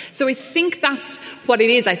us. So I think that's what it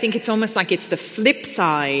is. I think it's almost like it's the flip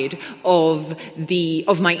side of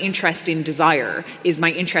my interest in desire, is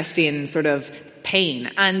my interest in sort of pain.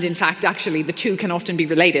 And in fact, actually, the two can often be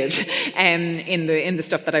related in the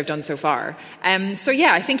stuff that I've done so far. So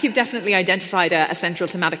yeah, I think you've definitely identified a central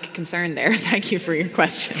thematic concern there. Thank you for your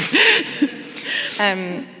question.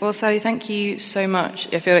 Well, Sally, thank you so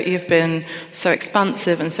much. I feel like you've been so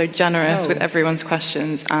expansive and so generous with everyone's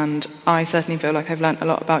questions, and I certainly feel like I've learnt a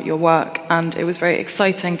lot about your work, and it was very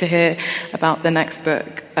exciting to hear about the next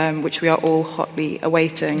book, which we are all hotly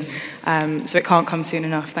awaiting. So it can't come soon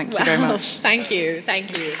enough. Thank you very much. Thank you.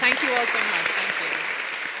 Thank you all so much. Thank you.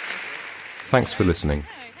 Thanks for listening.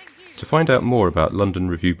 To find out more about London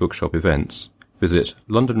Review Bookshop events, visit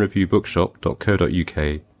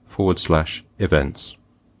londonreviewbookshop.co.uk/events.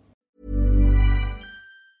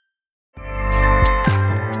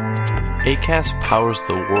 Acast powers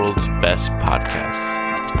the world's best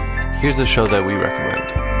podcasts. Here's a show that we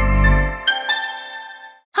recommend.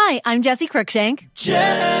 Hi, I'm Jessie Cruikshank. Jessie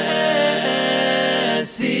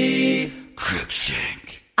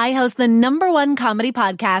Cruikshank. I host the #1 comedy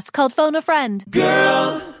podcast called Phone a Friend.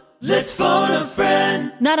 Girl, let's phone a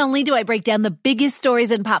friend. Not only do I break down the biggest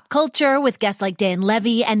stories in pop culture with guests like Dan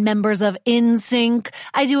Levy and members of NSYNC,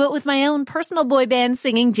 I do it with my own personal boy band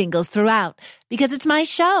singing jingles throughout. Because it's my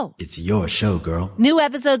show. It's your show, girl. New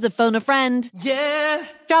episodes of Phone a Friend. Yeah.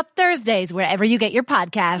 Drop Thursdays wherever you get your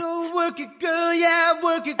podcasts. So work it, girl, yeah,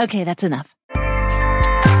 work it. Okay, that's enough.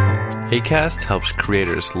 Acast helps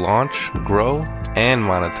creators launch, grow, and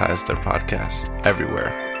monetize their podcasts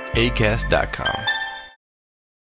everywhere. Acast.com.